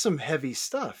that's some heavy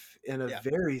stuff in a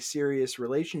very serious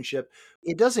relationship.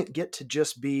 It doesn't get to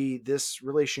just be this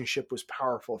relationship was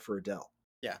powerful for Adele.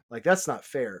 Yeah. Like, that's not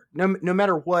fair. No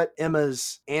matter what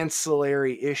Emma's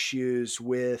ancillary issues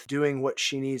with doing what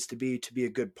she needs to be a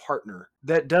good partner,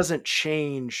 that doesn't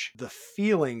change the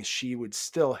feelings she would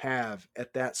still have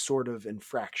at that sort of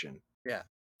infraction. Yeah.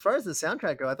 As far as the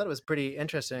soundtrack go, I thought it was pretty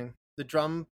interesting. The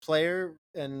drum player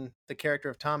and the character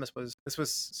of Thomas was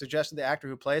suggested the actor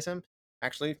who plays him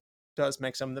actually does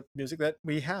make some of the music that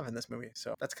we have in this movie.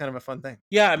 So that's kind of a fun thing.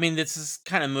 Yeah, I mean, this is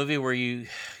kind of movie where you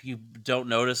don't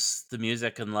notice the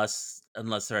music unless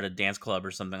they're at a dance club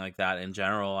or something like that. In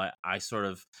general, I sort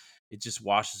of, it just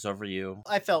washes over you.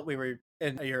 I felt we were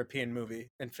in a European movie,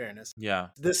 in fairness. Yeah.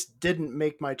 This didn't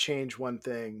make my change one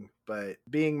thing, but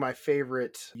being my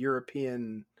favorite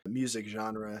European music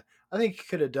genre, I think it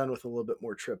could have done with a little bit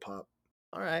more trip hop.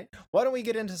 All right. Why don't we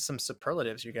get into some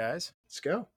superlatives, you guys? Let's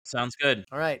go. Sounds good.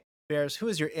 All right. Bears, who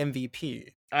is your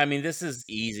MVP? I mean, this is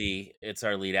easy. It's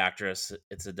our lead actress.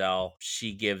 It's Adele.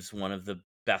 She gives one of the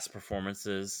best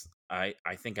performances I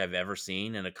think I've ever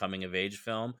seen in a coming of age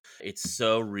film. It's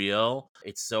so real.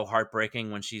 It's so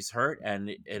heartbreaking when she's hurt,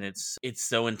 and it's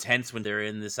so intense when they're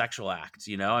in the sexual act.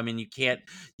 You know, I mean, you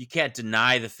can't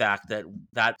deny the fact that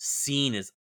that scene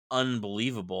is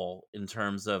unbelievable in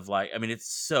terms of, like, I mean,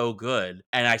 it's so good,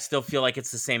 and I still feel like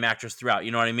it's the same actress throughout.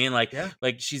 You know what I mean? Like, Yeah.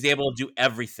 like she's able to do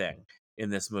everything in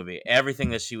this movie.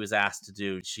 Everything that she was asked to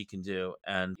do, she can do.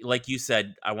 And like you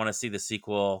said, I want to see the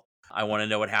sequel. I want to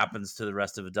know what happens to the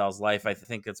rest of Adele's life. I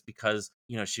think it's because,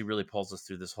 you know, she really pulls us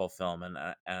through this whole film, and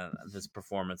this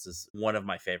performance is one of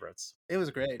my favorites. It was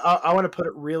great. I want to put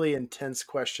a really intense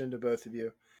question to both of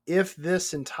you. If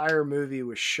this entire movie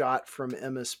was shot from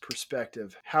Emma's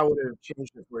perspective, how would it have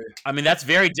changed it for you? I mean, that's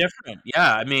very different.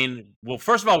 Yeah, I mean, well,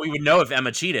 first of all, we would know if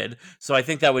Emma cheated, so I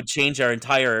think that would change our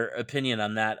entire opinion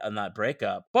on that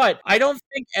breakup. But I don't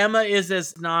think Emma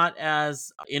is not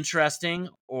as interesting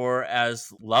or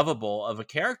as lovable of a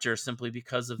character simply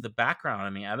because of the background.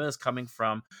 I mean, Emma is coming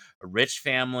from a rich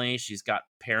family. She's got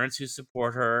parents who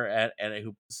support her and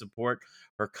who support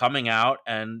her coming out,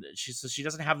 and she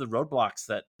doesn't have the roadblocks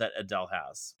that Adele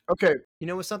has. Okay. You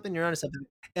know, with something you're onto something.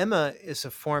 Emma is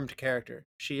a formed character.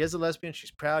 She is a lesbian.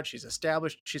 She's proud. She's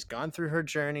established. She's gone through her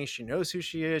journey. She knows who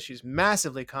she is. She's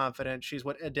massively confident. She's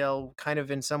what Adele kind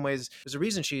of, in some ways, there's a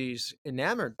reason she's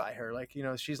enamored by her. Like, you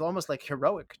know, she's almost like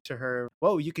heroic to her.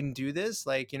 Whoa, you can do this?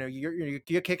 Like, you know, you're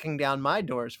kicking down my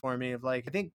doors for me. Of like,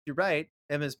 I think you're right.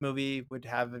 Emma's movie would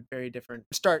have a very different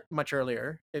start much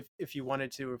earlier if you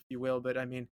wanted to, if you will. But I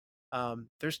mean,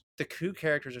 there's the two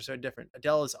characters are so different.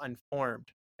 Adele is unformed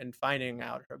and finding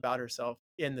out about herself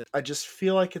in the. I just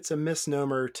feel like it's a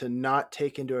misnomer to not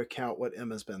take into account what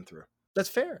Emma's been through. That's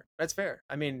fair. That's fair.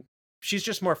 I mean, she's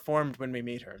just more formed when we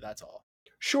meet her. That's all.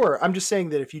 Sure. I'm just saying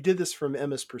that if you did this from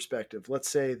Emma's perspective, let's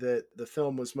say that the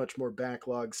film was much more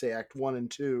backlog, say Act 1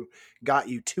 and 2 got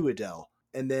you to Adele.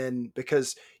 And then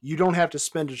because you don't have to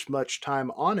spend as much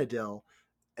time on Adele,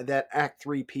 that Act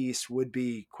 3 piece would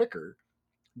be quicker.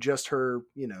 Just her,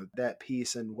 you know, that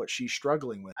piece and what she's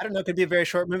struggling with. I don't know. It could be a very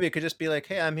short movie. It could just be like,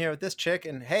 hey, I'm here with this chick,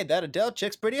 and hey, that Adele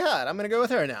chick's pretty hot. I'm going to go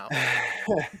with her now.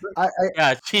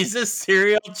 Yeah, she's a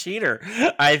serial cheater,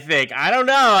 I think. I don't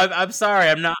know. I'm sorry.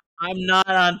 I'm not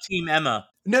on Team Emma.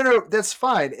 No, that's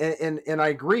fine. And I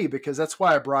agree, because that's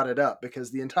why I brought it up,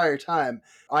 because the entire time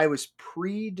I was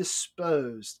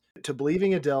predisposed to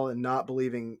believing Adele and not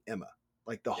believing Emma.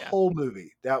 Like the whole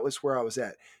movie, that was where I was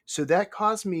at. So that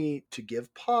caused me to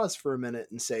give pause for a minute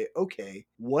and say, okay,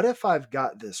 what if I've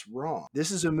got this wrong? This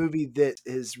is a movie that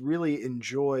has really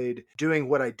enjoyed doing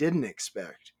what I didn't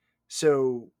expect.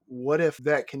 So what if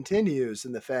that continues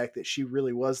in the fact that she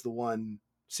really was the one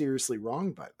seriously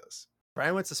wronged by this?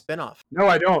 Bryan wants a spinoff. No,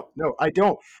 I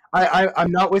don't.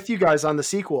 I'm not with you guys on the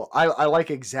sequel. I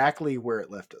like exactly where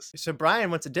it left us. So Bryan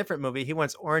wants a different movie. He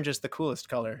wants orange is the coolest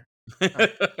color.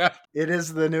 It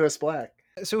is the newest black.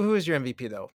 So who is your MVP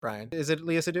though, Bryan? Is it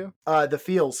Léa Seydoux? The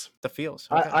Feels. The Feels.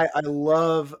 Okay. I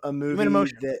love a movie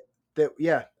emotion.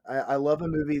 I love a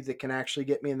movie that can actually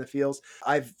get me in the feels.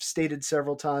 I've stated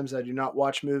several times I do not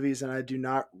watch movies and I do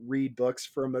not read books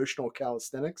for emotional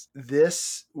calisthenics.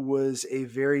 This was a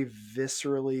very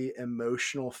viscerally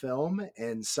emotional film,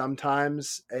 and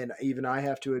sometimes, and even I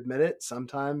have to admit it,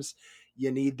 sometimes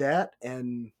you need that,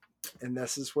 and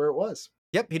this is where it was.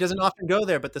 Yep, he doesn't often go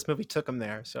there, but this movie took him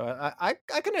there. So I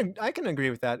can agree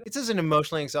with that. It's just an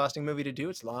emotionally exhausting movie to do.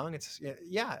 It's long. It's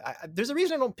there's a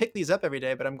reason I don't pick these up every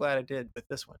day, but I'm glad I did with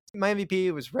this one. My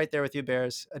MVP was right there with you,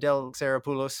 Bears. Adèle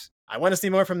Exarchopoulos. I want to see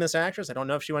more from this actress. I don't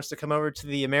know if she wants to come over to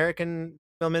the American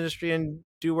film industry and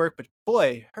do work, but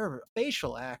boy, her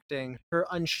facial acting, her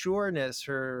unsureness,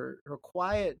 her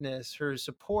quietness, her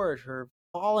support, her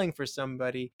falling for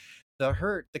somebody, the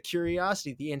hurt, the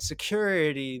curiosity, the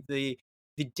insecurity, the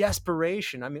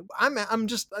desperation. I mean, I'm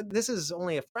just, this is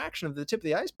only a fraction of the tip of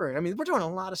the iceberg. I mean, we're doing a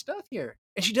lot of stuff here.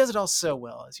 And she does it all so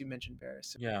well, as you mentioned,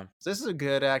 Barris. Yeah. So this is a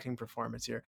good acting performance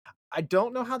here. I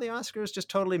don't know how the Oscars just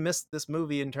totally missed this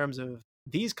movie in terms of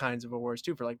these kinds of awards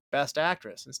too, for like best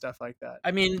actress and stuff like that.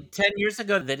 I mean, 10 years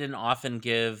ago, they didn't often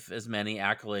give as many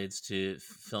accolades to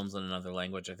films in another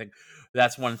language. I think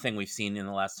that's one thing we've seen in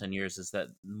the last 10 years is that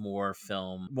more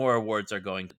awards are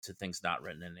going to things not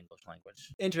written in English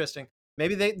language. Interesting.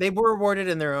 Maybe they were awarded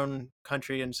in their own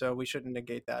country, and so we shouldn't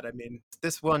negate that. I mean,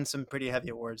 this won some pretty heavy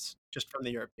awards just from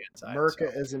the European side.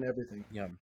 America so. isn't everything. Yeah.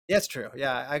 Yeah, it's true.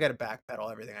 Yeah, I got to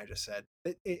backpedal everything I just said.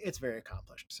 It's very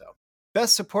accomplished. So,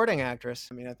 best supporting actress.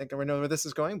 I mean, I think I know where this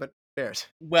is going, but bears.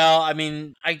 Well, I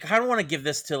mean, I kind of want to give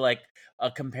this to like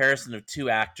a comparison of two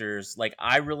actors. Like,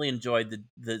 I really enjoyed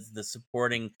the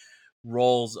supporting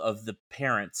roles of the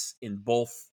parents in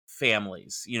both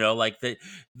families. You know, like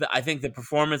I think the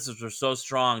performances were so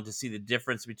strong to see the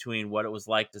difference between what it was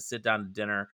like to sit down to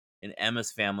dinner in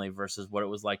Emma's family versus what it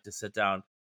was like to sit down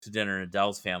to dinner in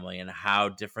Adele's family, and how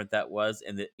different that was,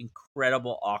 and the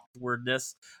incredible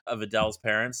awkwardness of Adele's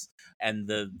parents, and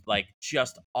the like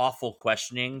just awful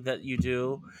questioning that you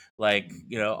do, like,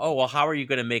 you know, oh well, how are you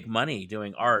going to make money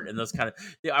doing art, and those kind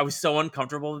of. I was so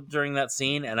uncomfortable during that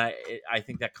scene, and I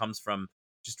think that comes from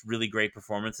just really great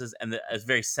performances and a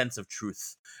very sense of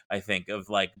truth. I think of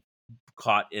like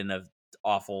caught in a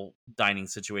awful dining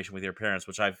situation with your parents,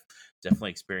 which I've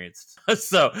definitely experienced.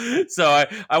 so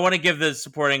I want to give the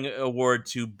supporting award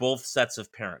to both sets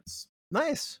of parents.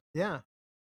 Nice. Yeah.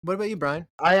 What about you, Bryan?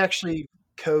 I actually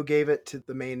gave it to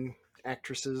the main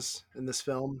actresses in this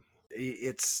film.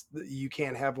 It's you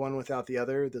can't have one without the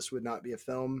other. This would not be a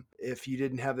film if you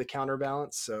didn't have the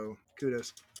counterbalance. So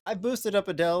kudos. I boosted up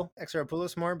Adèle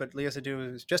Exarchopoulos more, but Léa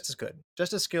Seydoux is just as good,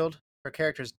 just as skilled. Her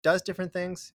character does different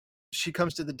things. She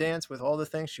comes to the dance with all the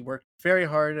things. She worked very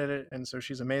hard at it, and so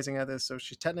she's amazing at this. So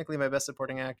she's technically my best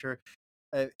supporting actor.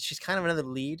 She's kind of another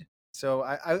lead. So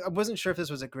I wasn't sure if this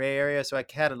was a gray area, so I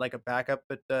had like a backup.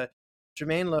 But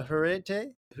Jermaine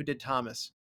Lahurete, who did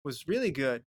Thomas, was really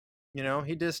good. You know,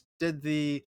 he just did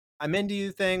the "I'm into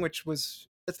you" thing, which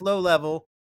it's low level,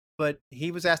 but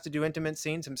he was asked to do intimate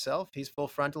scenes himself. He's full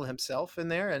frontal himself in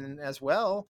there, and as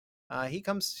well, he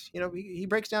comes, you know, he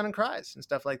breaks down and cries and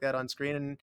stuff like that on screen,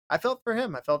 and I felt for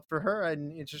him. I felt for her,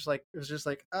 and it was just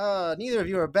like, neither of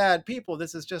you are bad people.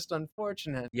 This is just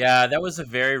unfortunate. Yeah, that was a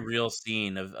very real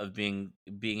scene of being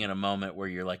in a moment where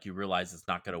you're like, you realize it's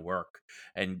not going to work,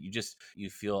 and you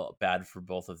feel bad for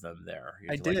both of them there.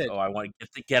 You're I like, did. oh, I want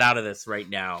to get out of this right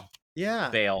now. Yeah,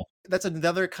 Bail. That's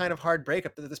another kind of hard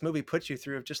breakup that this movie puts you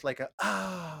through, of just like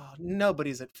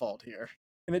nobody's at fault here,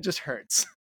 and it just hurts.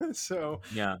 So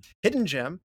yeah, hidden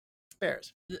gem.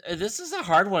 Bears. This is a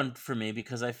hard one for me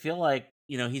because I feel like,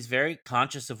 you know, he's very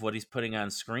conscious of what he's putting on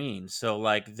screen. So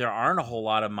like there aren't a whole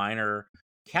lot of minor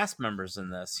cast members in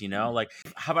this, you know? Like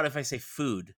how about if I say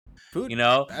food? Food, you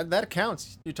know? That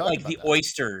counts. You talk like about the that.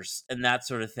 Oysters and that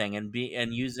sort of thing, and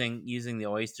using the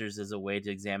oysters as a way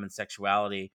to examine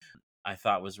sexuality. I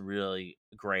thought was really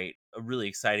great, a really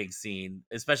exciting scene,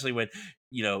 especially when,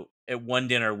 you know, at one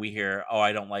dinner we hear, oh,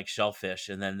 I don't like shellfish.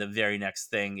 And then the very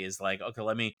next thing is like, okay,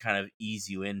 let me kind of ease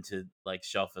you into like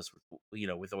shellfish, you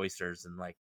know, with oysters and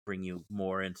like bring you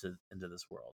more into this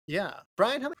world. Yeah.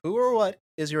 Bryan, who or what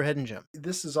is your hidden gem?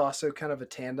 This is also kind of a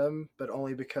tandem, but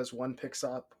only because one picks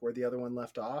up where the other one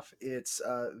left off. It's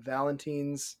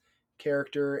Valentine's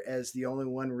character as the only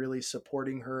one really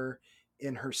supporting her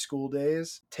in her school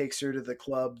days, takes her to the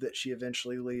club that she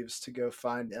eventually leaves to go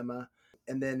find Emma.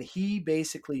 And then he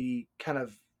basically kind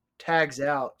of tags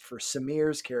out for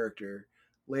Samir's character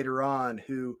later on,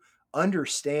 who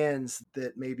understands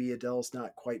that maybe Adele's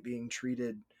not quite being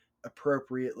treated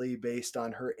appropriately based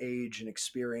on her age and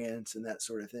experience and that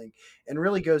sort of thing, and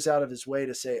really goes out of his way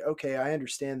to say, okay, I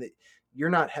understand that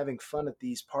you're not having fun at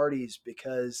these parties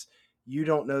because you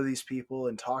don't know these people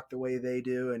and talk the way they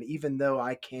do. And even though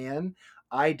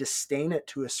I disdain it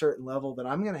to a certain level, that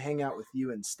I'm going to hang out with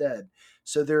you instead.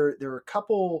 So there are a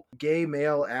couple gay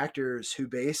male actors who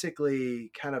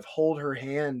basically kind of hold her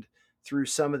hand through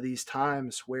some of these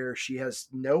times where she has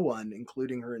no one,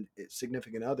 including her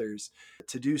significant others,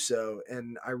 to do so.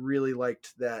 And I really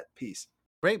liked that piece.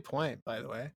 Great point, by the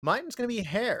way. Mine's going to be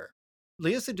hair.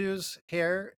 Léa Seydoux's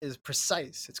hair is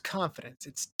precise, it's confident,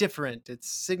 it's different, it's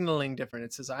signaling different.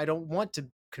 It says, I don't want to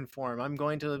conform. I'm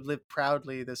going to live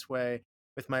proudly this way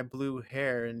with my blue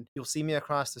hair, and you'll see me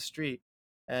across the street.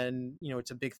 And, you know,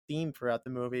 it's a big theme throughout the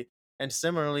movie. And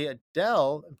similarly,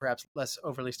 Adele, perhaps less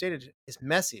overly stated, is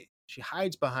messy. She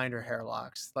hides behind her hair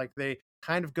locks. Like they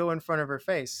kind of go in front of her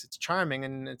face. It's charming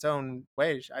in its own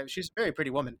way. She's a very pretty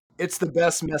woman. It's the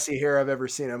best messy hair I've ever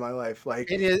seen in my life. Like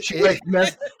it is.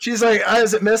 She's like,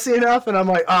 is it messy enough? And I'm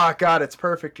like, oh God, it's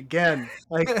perfect again.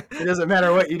 Like it doesn't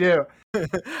matter what you do.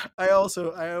 I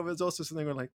was also something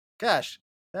where like, gosh,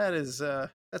 that is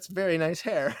that's very nice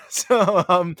hair.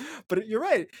 So but you're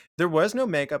right. There was no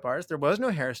makeup artist, there was no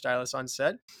hairstylist on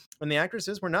set, and the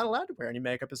actresses were not allowed to wear any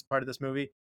makeup as part of this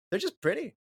movie. They're just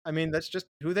pretty. I mean, that's just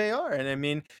who they are. And I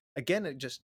mean, again, it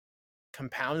just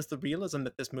compounds the realism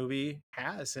that this movie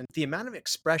has and the amount of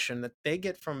expression that they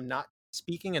get from not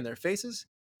speaking in their faces,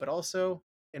 but also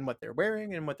in what they're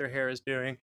wearing and what their hair is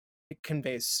doing. It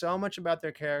conveys so much about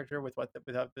their character with what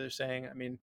they're saying. I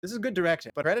mean, this is good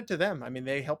directing, but credit to them. I mean,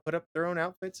 they help put up their own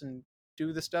outfits and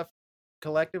do the stuff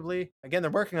collectively. Again,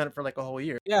 they're working on it for like a whole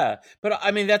year. Yeah, but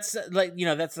I mean, that's like,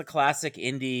 that's the classic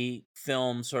indie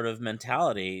film sort of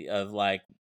mentality of like,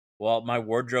 well, my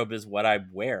wardrobe is what I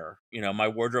wear. My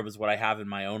wardrobe is what I have in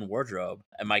my own wardrobe,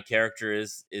 and my character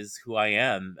is who I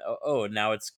am. Oh, and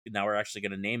now we're actually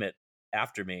going to name it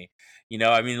after me.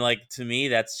 I mean, like, to me,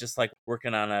 that's just like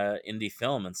working on a indie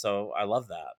film, and so I love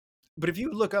that. But if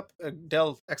you look up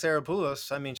Adèle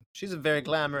Exarchopoulos, I mean, she's a very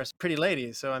glamorous, pretty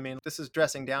lady. So I mean, this is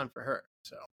dressing down for her.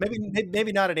 So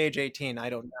maybe not at age 18.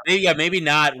 I don't know. Yeah, maybe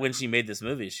not when she made this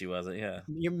movie. She wasn't. Yeah,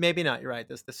 maybe not. You're right.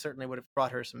 This certainly would have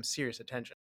brought her some serious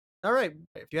attention. All right,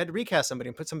 if you had to recast somebody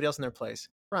and put somebody else in their place,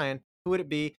 Bryan, who would it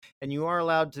be? And you are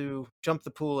allowed to jump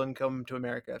the pool and come to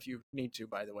America if you need to,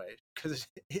 by the way, because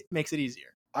it makes it easier.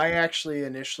 I actually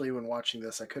initially, when watching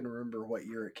this, I couldn't remember what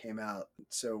year it came out.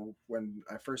 So when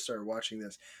I first started watching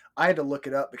this, I had to look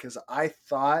it up because I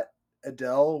thought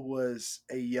Adele was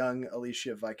a young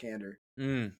Alicia Vikander.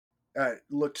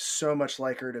 Looked so much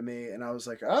like her to me, and I was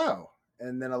like, oh.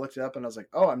 And then I looked it up, and I was like,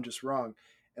 oh, I'm just wrong.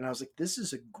 And I was like, this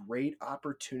is a great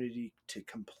opportunity to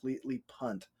completely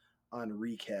punt on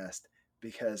recast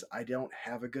because I don't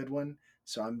have a good one.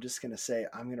 So I'm just going to say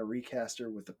I'm going to recast her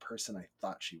with the person I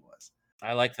thought she was.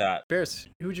 I like that. Bears,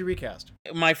 who would you recast?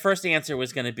 My first answer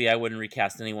was going to be I wouldn't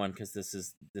recast anyone because this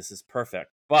is perfect.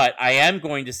 But I am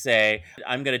going to say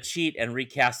I'm going to cheat and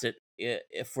recast it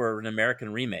for an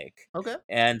American remake. Okay.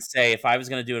 And say if I was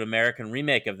going to do an American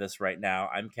remake of this right now,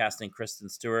 I'm casting Kristen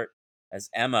Stewart as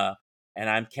Emma, and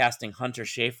I'm casting Hunter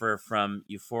Schafer from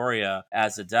Euphoria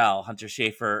as Adele. Hunter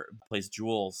Schafer plays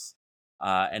Jules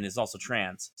and is also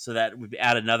trans. So that would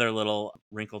add another little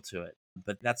wrinkle to it.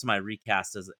 But that's my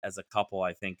recast as a couple.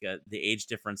 I think the age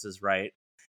difference is right,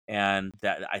 and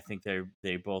that I think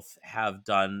they both have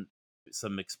done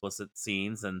some explicit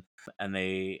scenes, and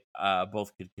they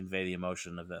both could convey the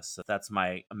emotion of this. So that's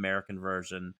my American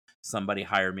version. Somebody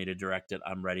hire me to direct it.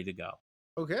 I'm ready to go.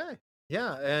 Okay.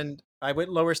 Yeah, and I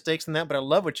went lower stakes than that, but I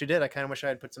love what you did. I kind of wish I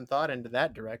had put some thought into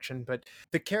that direction. But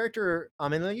the character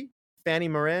Amelie, Fanny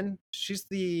Morin, she's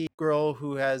the girl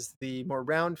who has the more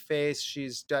round face.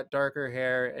 She's got darker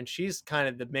hair, and she's kind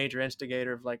of the major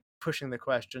instigator of like pushing the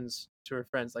questions to her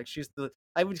friends. Like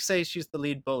I would say she's the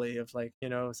lead bully of like,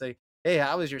 say, hey,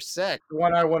 how was your sex? The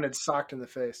one I wanted socked in the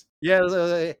face.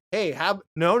 Yeah, hey,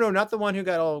 no, not the one who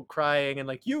got all crying and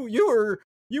like you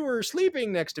were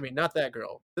sleeping next to me. Not that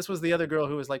girl. This was the other girl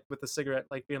who was like with the cigarette,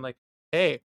 like being like,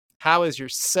 hey, how is your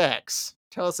sex?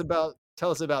 Tell us about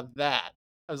that.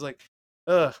 I was like,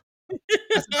 ugh.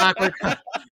 That's awkward.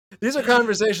 These are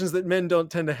conversations that men don't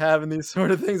tend to have in these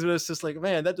sort of things, but it's just like,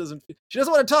 man, she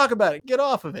doesn't want to talk about it. Get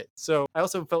off of it. So I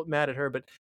also felt mad at her, but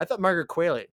I thought Margaret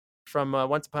Qualley from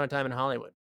Once Upon a Time in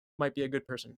Hollywood might be a good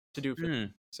person to do for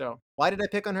me. So why did I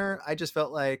pick on her? I just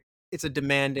felt like it's a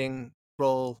demanding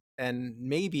role, and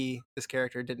maybe this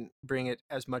character didn't bring it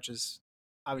as much as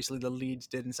obviously the leads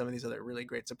did in some of these other really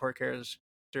great support characters,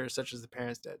 such as the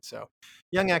parents did. So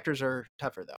young actors are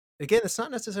tougher, though. Again, it's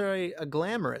not necessarily a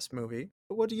glamorous movie,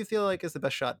 but what do you feel like is the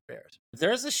best shot of Bears?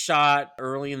 There's a shot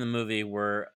early in the movie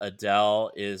where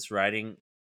Adele is writing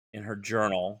in her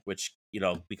journal, which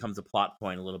becomes a plot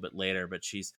point a little bit later, but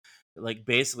she's like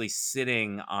basically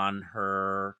sitting on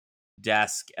her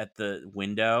desk at the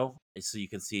window, so you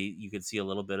can see a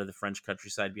little bit of the French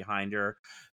countryside behind her.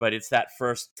 But it's that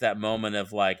moment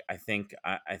of like, I think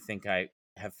I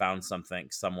have found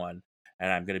someone,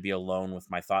 and I'm going to be alone with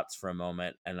my thoughts for a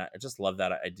moment. And I just love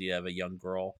that idea of a young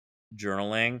girl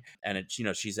journaling, and it's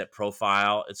she's at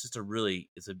profile. It's just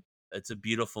it's a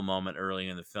beautiful moment early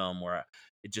in the film where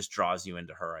it just draws you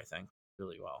into her, I think,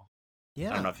 really well. Yeah.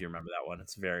 I don't know if you remember that one.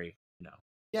 It's very,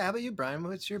 Yeah, how about you, Bryan?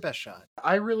 What's your best shot?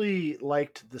 I really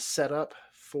liked the setup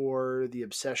for the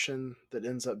obsession that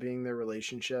ends up being their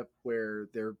relationship, where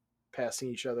they're passing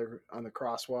each other on the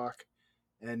crosswalk,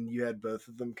 and you had both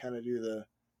of them kind of do the,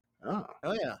 oh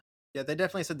yeah. Yeah, they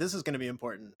definitely said this is going to be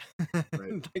important.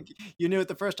 Right. Like, you knew it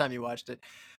the first time you watched it.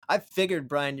 I figured,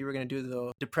 Bryan, you were going to do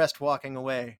the depressed walking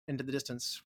away into the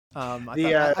distance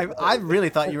I really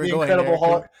thought you were the going Incredible there.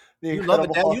 Hulk. The You love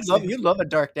Incredible it. Hulk. You love a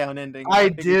dark down ending. I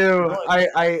figured you do. would.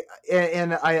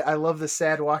 I love the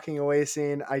sad walking away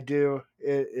scene. I do.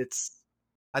 It's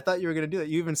I thought you were going to do that.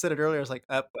 You even said it earlier. I was like,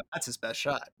 that's his best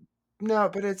shot. no,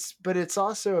 but it's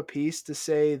also a piece to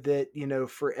say that, you know,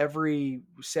 for every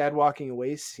sad walking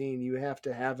away scene, you have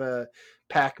to have a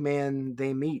Pac-Man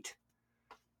they meet,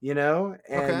 you know,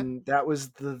 Okay. and that was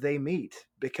the they meet,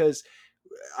 because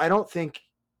I don't think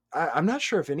I'm not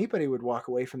sure if anybody would walk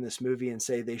away from this movie and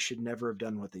say they should never have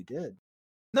done what they did.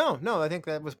 No, I think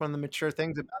that was one of the mature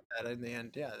things about that in the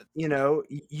end. Yeah. You know,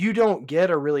 you don't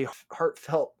get a really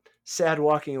heartfelt sad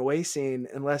walking away scene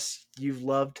unless you've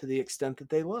loved to the extent that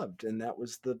they loved, and that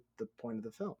was the point of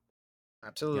the film.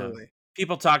 Absolutely.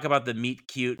 People talk about the meet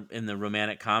cute in the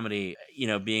romantic comedy, you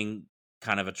know, being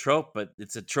kind of a trope, but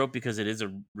it's a trope because it is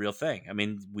a real thing. I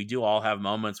mean, we do all have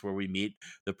moments where we meet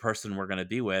the person we're going to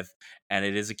be with, and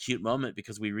it is a cute moment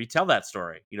because we retell that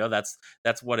story. You know, that's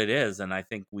what it is, and I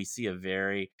think we see a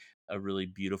really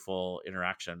beautiful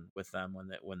interaction with them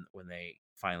when they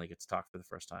finally get to talk for the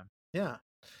first time. Yeah.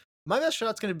 My best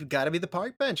shot's gotta be the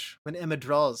park bench when Emma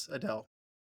draws Adele.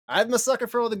 I'm a sucker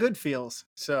for all the good feels,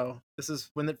 so this is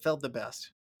when it felt the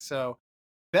best. So,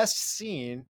 best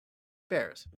scene,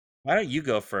 Bears. Why don't you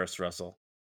go first, Russell?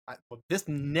 This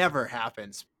never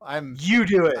happens. You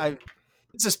do it.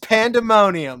 This is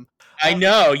pandemonium. I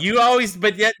know you always,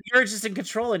 but yet you're just in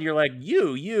control, and you're like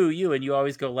you, and you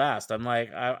always go last. I'm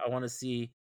like, I want to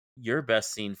see your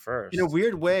best scene first. In a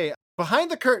weird way, behind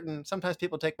the curtain, sometimes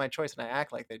people take my choice and I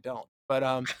act like they don't. But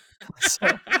I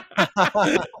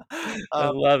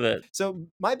love it. So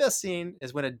my best scene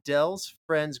is when Adele's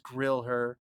friends grill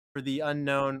her for the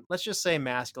unknown, let's just say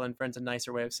masculine friends, a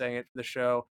nicer way of saying it for the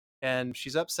show. And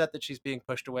she's upset that she's being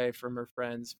pushed away from her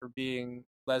friends for being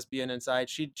lesbian inside.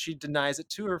 She denies it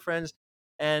to her friends,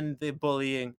 and the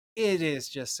bullying, it is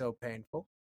just so painful.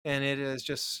 And it is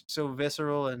just so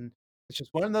visceral, and it's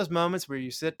just one of those moments where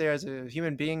you sit there as a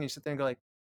human being and you sit there and go like,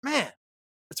 man,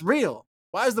 it's real.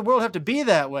 Why does the world have to be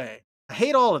that way? I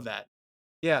hate all of that.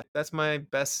 Yeah, that's my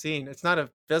best scene.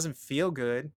 Doesn't feel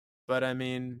good, but I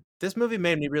mean, this movie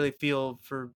made me really feel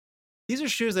for these are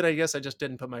shoes that I guess I just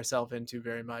didn't put myself into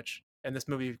very much. And this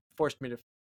movie forced me to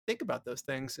think about those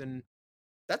things, and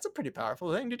that's a pretty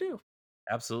powerful thing to do.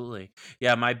 Absolutely.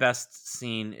 Yeah, my best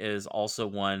scene is also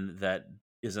one that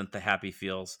isn't the happy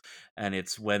feels, and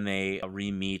it's when they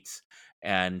re-meet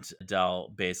and Adele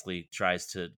basically tries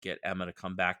to get Emma to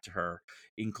come back to her,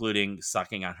 including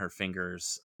sucking on her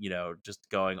fingers, you know, just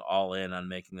going all in on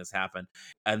making this happen,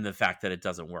 and the fact that it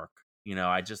doesn't work. You know,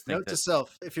 I just think Note to that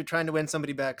self: if you're trying to win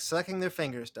somebody back, sucking their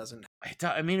fingers doesn't.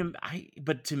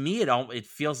 but to me, it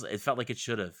felt like it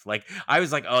should have. Like I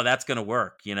was like, oh, that's gonna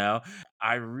work. You know,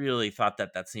 I really thought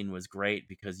that scene was great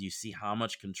because you see how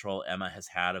much control Emma has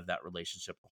had of that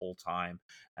relationship the whole time,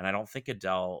 and I don't think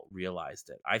Adele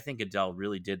realized it. I think Adele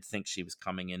really did think she was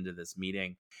coming into this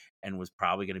meeting and was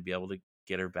probably going to be able to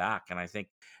get her back, and I think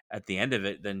at the end of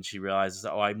it, then she realizes,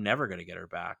 oh, I'm never going to get her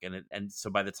back, and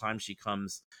so by the time she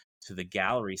comes to the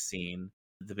gallery scene,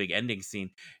 the big ending scene,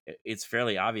 it's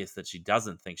fairly obvious that she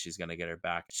doesn't think she's going to get her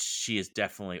back. She is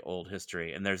definitely old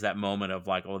history. And there's that moment of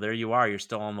like, oh, there you are. You're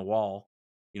still on the wall.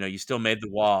 You know, you still made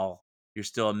the wall. You're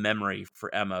still a memory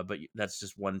for Emma, but that's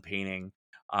just one painting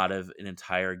out of an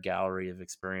entire gallery of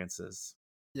experiences.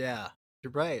 Yeah,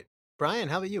 you're right. Bryan,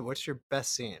 how about you? What's your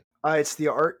best scene? It's the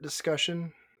art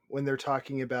discussion when they're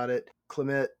talking about it.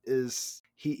 Clement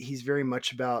he's very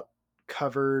much about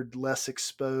covered, less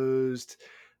exposed,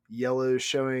 yellow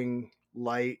showing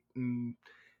light, and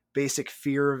basic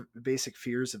fears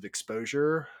of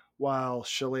exposure, while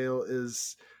Shalale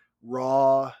is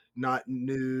raw, not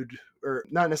nude, or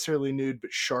not necessarily nude,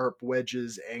 but sharp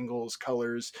wedges, angles,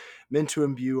 colors, meant to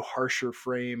imbue harsher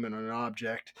frame in an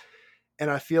object. And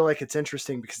I feel like it's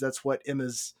interesting because that's what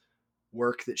Emma's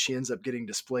work that she ends up getting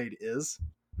displayed is.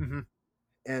 Mm-hmm.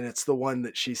 And it's the one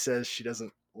that she says she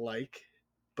doesn't like,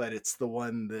 but it's the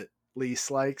one that Lise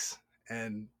likes.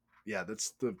 And yeah,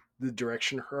 that's the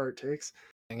direction her art takes.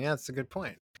 Yeah, that's a good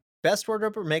point. Best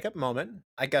wardrobe or makeup moment.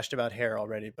 I gushed about hair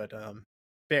already, but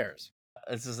Bears.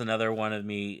 This is another one of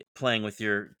me playing with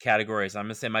your categories. I'm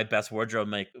gonna say my best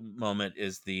wardrobe moment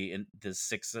is the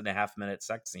 6.5 minute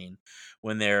sex scene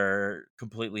when they're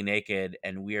completely naked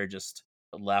and we are just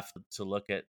left to look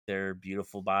at their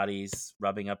beautiful bodies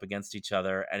rubbing up against each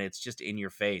other, and it's just in your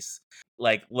face.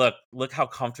 Like, look how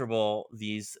comfortable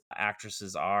these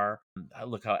actresses are.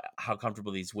 Look how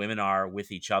comfortable these women are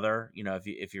with each other. You know,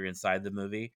 if you're inside the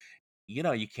movie, you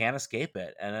know, you can't escape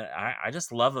it. And I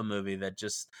just love a movie that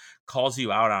just calls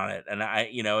you out on it. And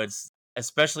it's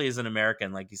especially as an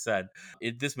American, like you said.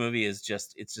 This movie is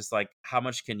it's just like, how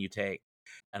much can you take?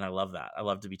 And I love that. I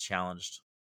love to be challenged.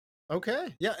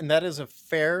 Okay, yeah, and that is a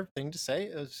fair thing to say.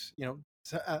 Is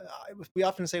we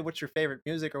often say, "What's your favorite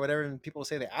music?" or whatever, and people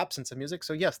say the absence of music.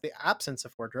 So yes, the absence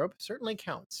of wardrobe certainly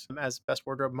counts as best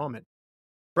wardrobe moment.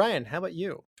 Bryan, how about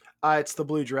you? It's the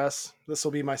blue dress. This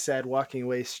will be my sad walking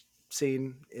away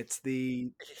scene. It's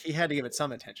the He had to give it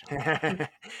some attention.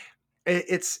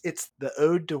 it's the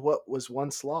ode to what was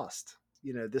once lost.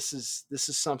 This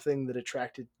is something that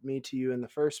attracted me to you in the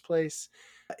first place.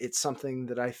 It's something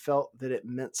that I felt that it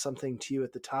meant something to you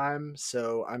at the time,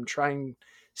 so I'm trying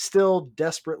still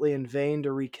desperately in vain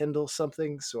to rekindle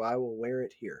something, so I will wear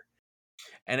it here.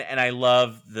 And I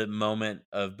love the moment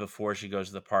of before she goes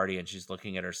to the party and she's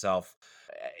looking at herself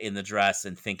in the dress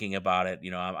and thinking about it.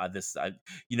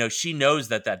 She knows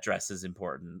that dress is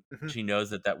important. Mhm. She knows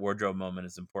that wardrobe moment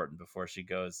is important before she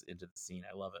goes into the scene.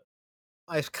 I love it.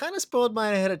 I've kind of spoiled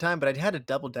mine ahead of time, but I had to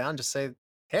double down, just say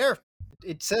hair.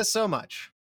 It says so much.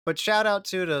 But shout out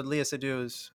to Léa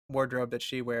Seydoux's wardrobe that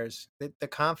she wears, the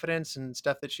confidence and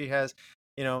stuff that she has.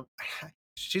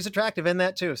 She's attractive in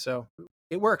that too, so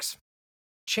it works.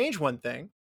 Change one thing,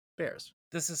 Bears.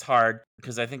 This is hard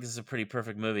because I think this is a pretty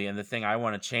perfect movie, and the thing I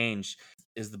want to change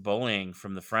is the bullying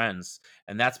from the friends,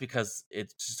 and that's because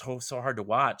it's just so hard to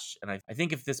watch. And I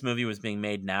think if this movie was being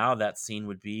made now, that scene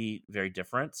would be very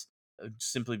different,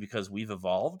 simply because we've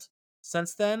evolved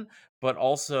since then. But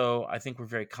also, I think we're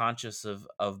very conscious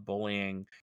of bullying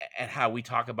and how we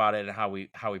talk about it and how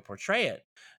we portray it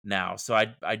now. So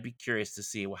I'd be curious to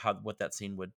see how that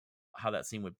scene would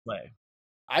play.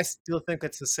 I still think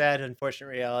it's a sad, unfortunate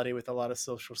reality with a lot of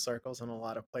social circles in a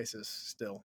lot of places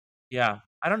still. Yeah,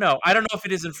 I don't know. I don't know if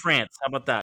it is in France. How about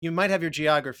that? You might have your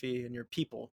geography and your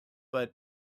people, but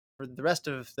for the rest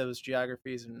of those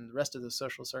geographies and the rest of the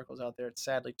social circles out there, it's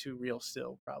sadly too real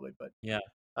still, probably. But Yeah.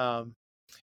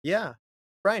 Yeah.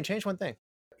 Bryan, change one thing.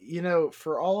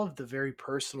 For all of the very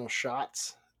personal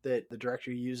shots that the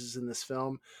director uses in this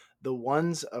film, the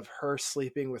ones of her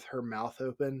sleeping with her mouth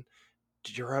open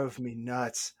drove me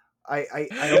nuts. I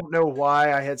don't know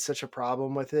why I had such a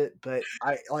problem with it, but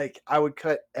I would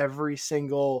cut every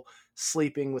single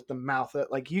sleeping with the mouth.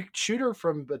 Like, you shoot her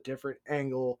from a different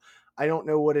angle. I don't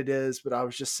know what it is, but I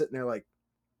was just sitting there like,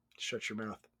 shut your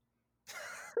mouth.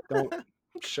 Don't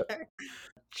shut.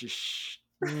 Just.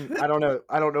 I don't know.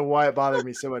 I don't know why it bothered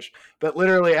me so much, but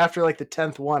literally after like the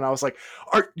 10th one, I was like,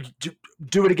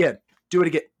 do it again. Do it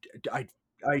again.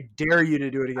 I dare you to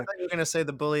do it I again. thought you were going to say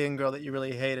the bullying girl that you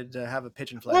really hated to have a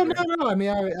pigeon flag. Well, no. I mean,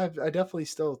 I definitely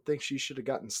still think she should have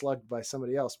gotten slugged by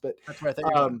somebody else, but That's where I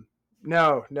thought you were going.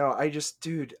 no. I just,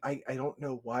 dude, I don't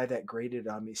know why that grated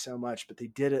on me so much, but they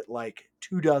did it like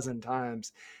 24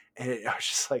 times, and I was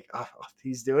just like, oh,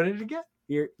 he's doing it again.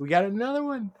 Here, we got another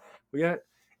one. We got,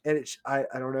 and I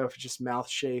don't know if it's just mouth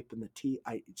shape and the teeth.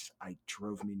 I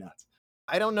drove me nuts.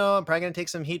 I don't know. I'm probably going to take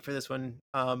some heat for this one.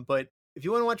 But if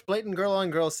you want to watch blatant girl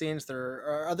on girl scenes, there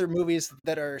are other movies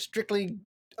that are strictly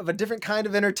of a different kind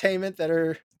of entertainment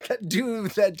that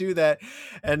do that.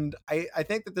 And I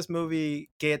think that this movie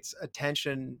gets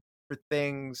attention for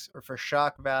things or for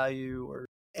shock value,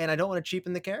 and I don't want to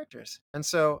cheapen the characters. And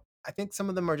so I think some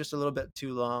of them are just a little bit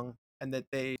too long, and that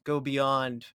they go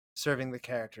beyond serving the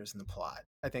characters and the plot,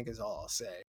 I think is all I'll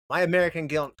say. My American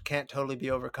guilt can't totally be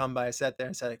overcome by I sat there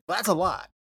and said, well, that's a lot.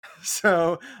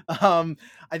 So I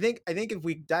think if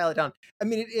we dial it down, I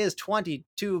mean, it is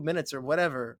 22 minutes or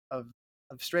whatever of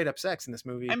straight up sex in this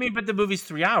movie. I mean, but the movie's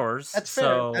 3 hours. That's fair.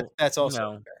 So, that's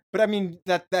also fair. But I mean,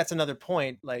 that's another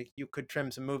point. Like, you could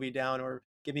trim some movie down or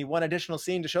give me one additional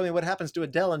scene to show me what happens to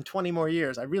Adele in 20 more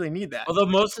years. I really need that. Although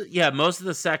most of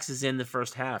the sex is in the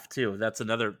first half too. That's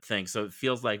another thing. So it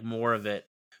feels like more of it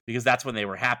because that's when they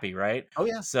were happy, right? Oh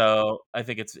yeah. So I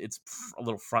think it's a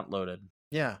little front loaded.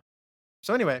 Yeah.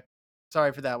 So anyway,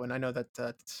 sorry for that one. I know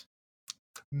that's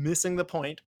missing the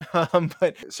point.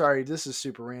 But sorry, this is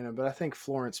super random, but I think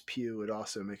Florence Pugh would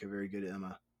also make a very good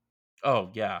Emma. Oh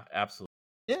yeah, absolutely.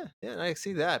 Yeah, I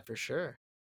see that for sure.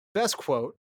 Best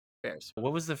quote, Bears.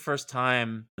 What was the first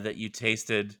time that you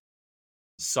tasted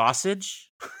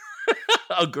sausage?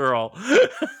 A girl.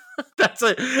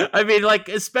 I mean, like,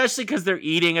 especially because they're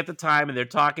eating at the time and they're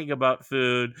talking about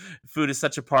food. Food is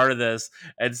such a part of this.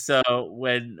 And so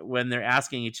when they're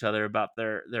asking each other about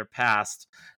their past,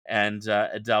 and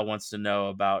Adele wants to know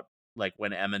about like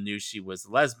when Emma knew she was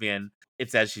lesbian,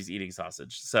 it's as she's eating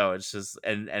sausage. So it's just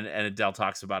and Adele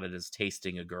talks about it as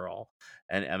tasting a girl,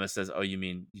 and Emma says, "Oh, do you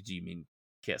mean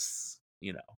kiss?"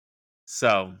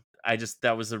 So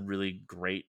that was a really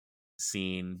great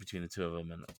scene between the two of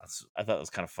them, and I thought it was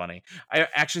kind of funny. I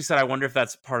actually said I wonder if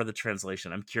that's part of the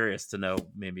translation. I'm curious to know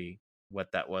maybe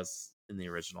what that was in the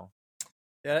original.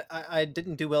 Yeah, I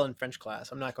didn't do well in French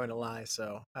class. I'm not going to lie,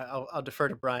 so I'll defer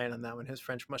to Bryan on that one. His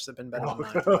French must have been better than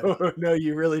mine. Oh, no,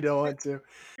 you really don't want to.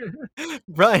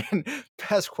 Bryan,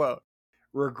 best quote.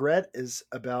 Regret is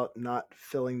about not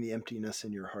filling the emptiness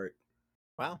in your heart.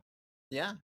 Wow.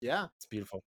 Yeah. It's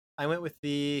beautiful. I went with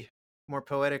the more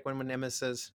poetic one when Emma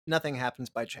says, "Nothing happens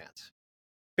by chance."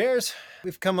 Bears,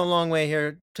 we've come a long way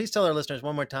here. Please tell our listeners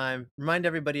one more time. Remind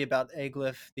everybody about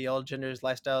AGLIF, the All Genders,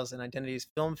 Lifestyles, and Identities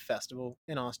Film Festival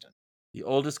in Austin. The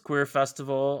oldest queer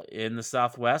festival in the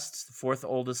Southwest, the fourth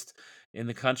oldest in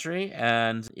the country,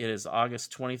 and it is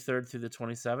August 23rd through the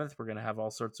 27th. We're going to have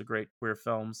all sorts of great queer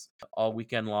films all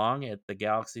weekend long at the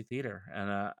Galaxy Theater,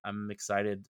 and I'm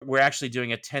excited. We're actually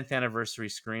doing a 10th anniversary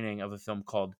screening of a film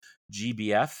called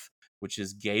GBF, which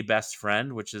is Gay Best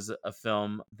Friend, which is a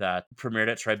film that premiered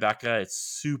at Tribeca. It's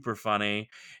super funny,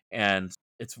 and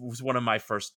it was one of my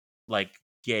first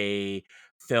gay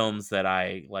films that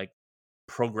I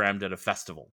programmed at a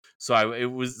festival. So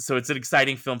it's an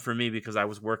exciting film for me because I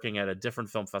was working at a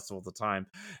different film festival at the time,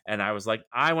 and I was like,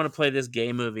 I want to play this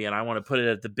gay movie and I want to put it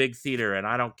at the big theater, and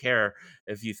I don't care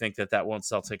if you think that won't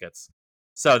sell tickets.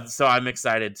 So I'm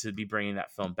excited to be bringing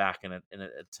that film back in a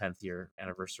 10th year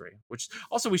anniversary, which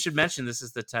also we should mention this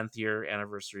is the 10th year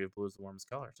anniversary of Blue is the Warmest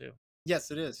Color too.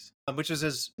 Yes, it is. Which is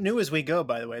as new as we go,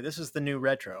 by the way. This is the new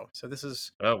retro. So this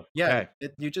is, okay.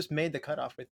 You just made the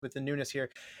cutoff with the newness here.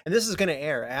 And this is going to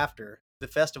air after the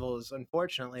festival is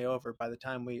unfortunately over by the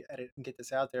time we edit and get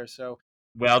this out there. So,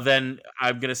 well, then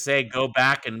I'm going to say go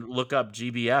back and look up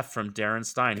GBF from Darren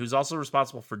Stein, who's also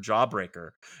responsible for Jawbreaker,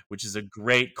 which is a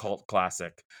great cult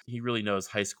classic. He really knows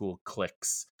high school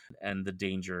cliques and the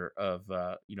danger of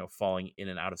falling in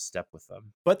and out of step with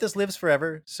them. But this lives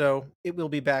forever, so it will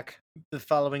be back the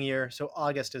following year. So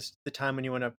August is the time when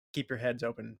you want to keep your heads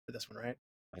open for this one, right?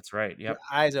 That's right. Yep. Your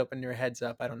eyes open, your heads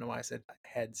up. I don't know why I said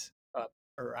heads up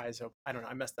or eyes open. I don't know.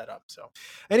 I messed that up. So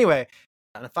anyway,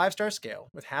 on a 5-star scale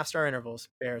with half-star intervals,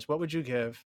 Bears, what would you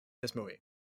give this movie?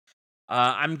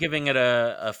 I'm giving it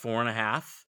a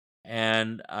 4.5,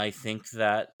 and I think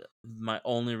that my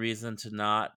only reason to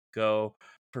not go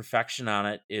perfection on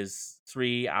it is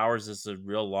 3 hours is a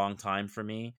real long time for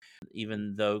me.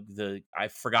 Even though I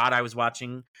forgot I was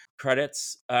watching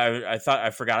credits, I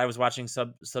forgot I was watching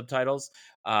subtitles,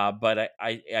 but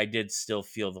I did still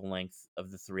feel the length of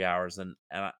the 3 hours, and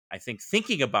I think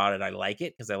thinking about it, I like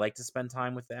it because I like to spend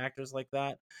time with the actors like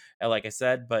that. And like I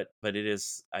said, but it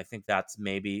is, I think that's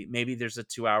maybe there's a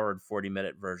 2 hour and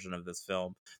 40-minute version of this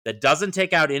film that doesn't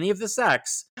take out any of the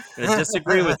sex. I'm gonna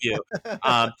disagree with you.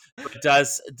 But it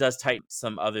does tighten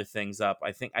some other things up.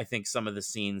 I think some of the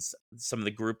scenes, some of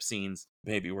the group scenes,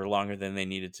 maybe were longer than they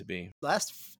needed to be.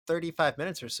 Last 35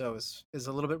 minutes or so is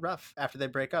a little bit rough after they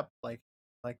break up. Like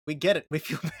we get it. We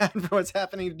feel bad for what's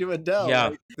happening to Adele. Yeah.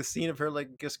 Like, the scene of her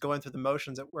just going through the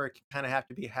motions at work, you kind of have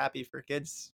to be happy for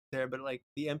kids there, but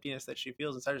the emptiness that she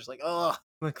feels inside is just oh,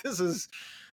 this is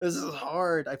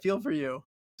hard. I feel for you.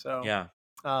 So yeah.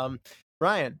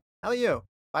 Bryan, how about you?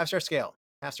 5-star scale,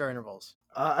 half-star intervals.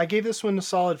 I gave this one a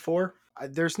solid 4.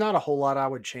 There's not a whole lot I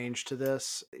would change to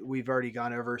this. We've already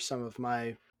gone over some of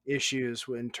my issues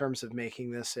in terms of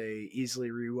making this a easily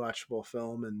rewatchable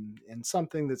film and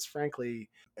something that's frankly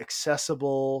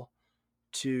accessible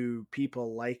to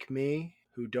people like me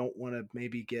who don't want to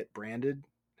maybe get branded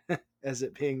as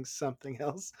it being something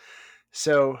else.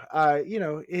 So,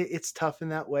 it's tough in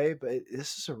that way, but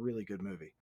this is a really good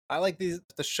movie. I like these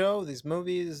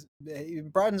movies.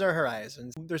 It broadens our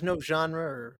horizons. There's no genre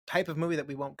or type of movie that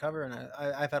we won't cover, and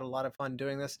I've had a lot of fun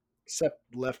doing this. Except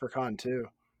Leprechaun 2.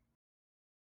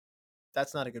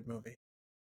 That's not a good movie.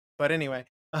 But anyway,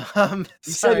 you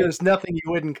said there's nothing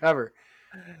you wouldn't cover.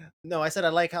 No, I said I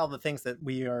like how the things that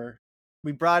we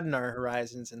broaden our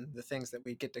horizons and the things that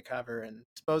we get to cover and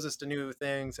expose us to new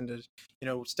things and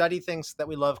to study things that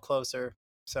we love closer.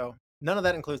 So none of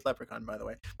that includes Leprechaun, by the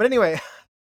way. But anyway.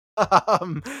 I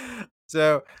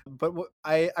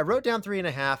wrote down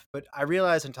 3.5, but I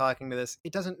realized in talking to this,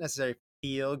 it doesn't necessarily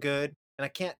feel good, and I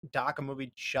can't dock a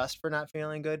movie just for not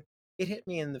feeling good. It hit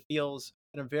me in the feels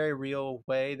in a very real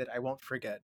way that I won't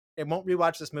forget. I won't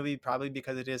rewatch this movie probably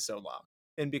because it is so long,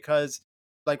 and because,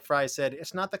 like Frye said,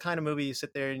 it's not the kind of movie you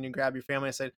sit there and you grab your family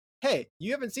and say, "Hey,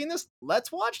 you haven't seen this?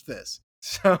 Let's watch this."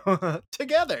 So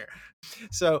together.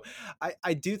 So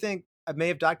I do think I may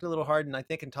have docked it a little hard, and I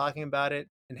think in talking about it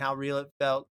and how real it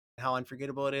felt, and how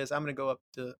unforgettable it is, I'm going to go up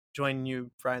to join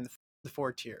you, Bryan, the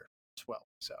 4 tier as well.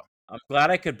 So I'm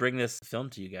glad I could bring this film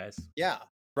to you guys. Yeah.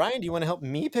 Bryan, do you want to help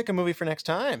me pick a movie for next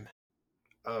time?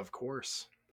 Of course.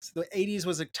 So the 80s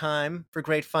was a time for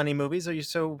great funny movies. Are you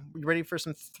ready for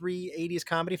some 3 80s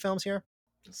comedy films here?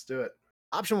 Let's do it.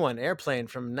 Option 1, Airplane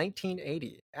from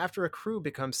 1980. After a crew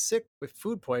becomes sick with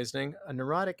food poisoning, a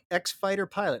neurotic ex-fighter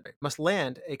pilot must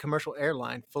land a commercial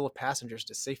airline full of passengers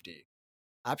to safety.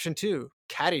 Option 2,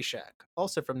 Caddyshack,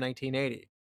 also from 1980.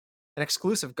 An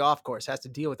exclusive golf course has to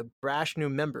deal with a brash new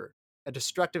member, a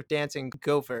destructive dancing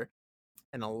gopher,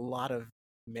 and a lot of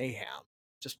mayhem.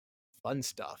 Just fun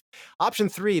stuff. Option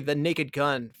 3, The Naked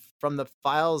Gun from the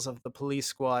Files of the Police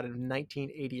Squad in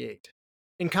 1988.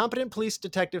 Incompetent police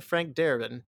detective Frank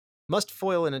Darabin must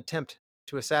foil an attempt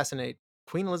to assassinate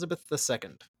Queen Elizabeth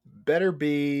II. Better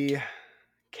be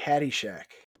Caddyshack.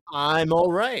 I'm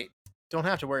all right. Don't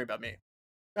have to worry about me.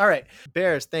 All right.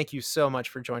 Bears, thank you so much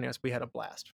for joining us. We had a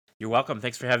blast. You're welcome.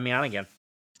 Thanks for having me on again.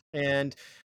 And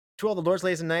to all the lords,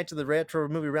 ladies, and knights of the Retro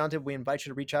Movie Roundtable, we invite you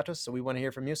to reach out to us. So we want to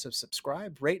hear from you. So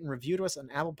subscribe, rate, and review to us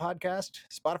on Apple Podcast,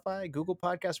 Spotify, Google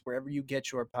Podcast, wherever you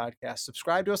get your podcast.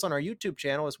 Subscribe to us on our YouTube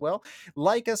channel as well.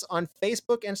 Like us on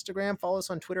Facebook, Instagram. Follow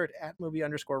us on Twitter at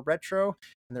 @movie_retro.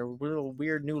 And their little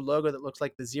weird new logo that looks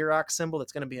like the Xerox symbol.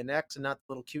 That's going to be an X and not the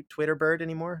little cute Twitter bird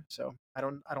anymore. So I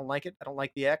don't like it. I don't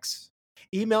like the X.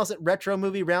 Emails at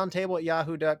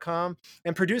retromovieroundtable@yahoo.com.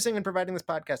 And producing and providing this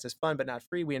podcast is fun but not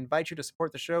free. We invite you to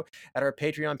support the show at our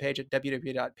Patreon page at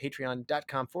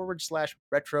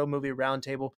www.patreon.com/retro movie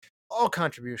roundtable. All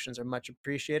contributions are much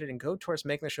appreciated and go towards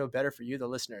making the show better for you, the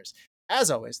listeners. As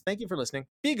always, thank you for listening.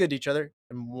 Be good to each other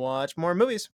and watch more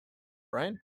movies.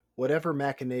 Bryan? Whatever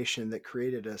machination that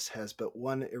created us has but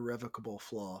one irrevocable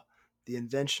flaw: the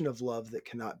invention of love that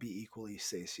cannot be equally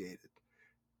satiated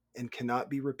and cannot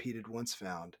be repeated once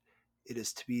found. It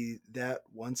is to be that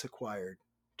once acquired,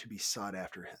 to be sought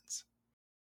after hence.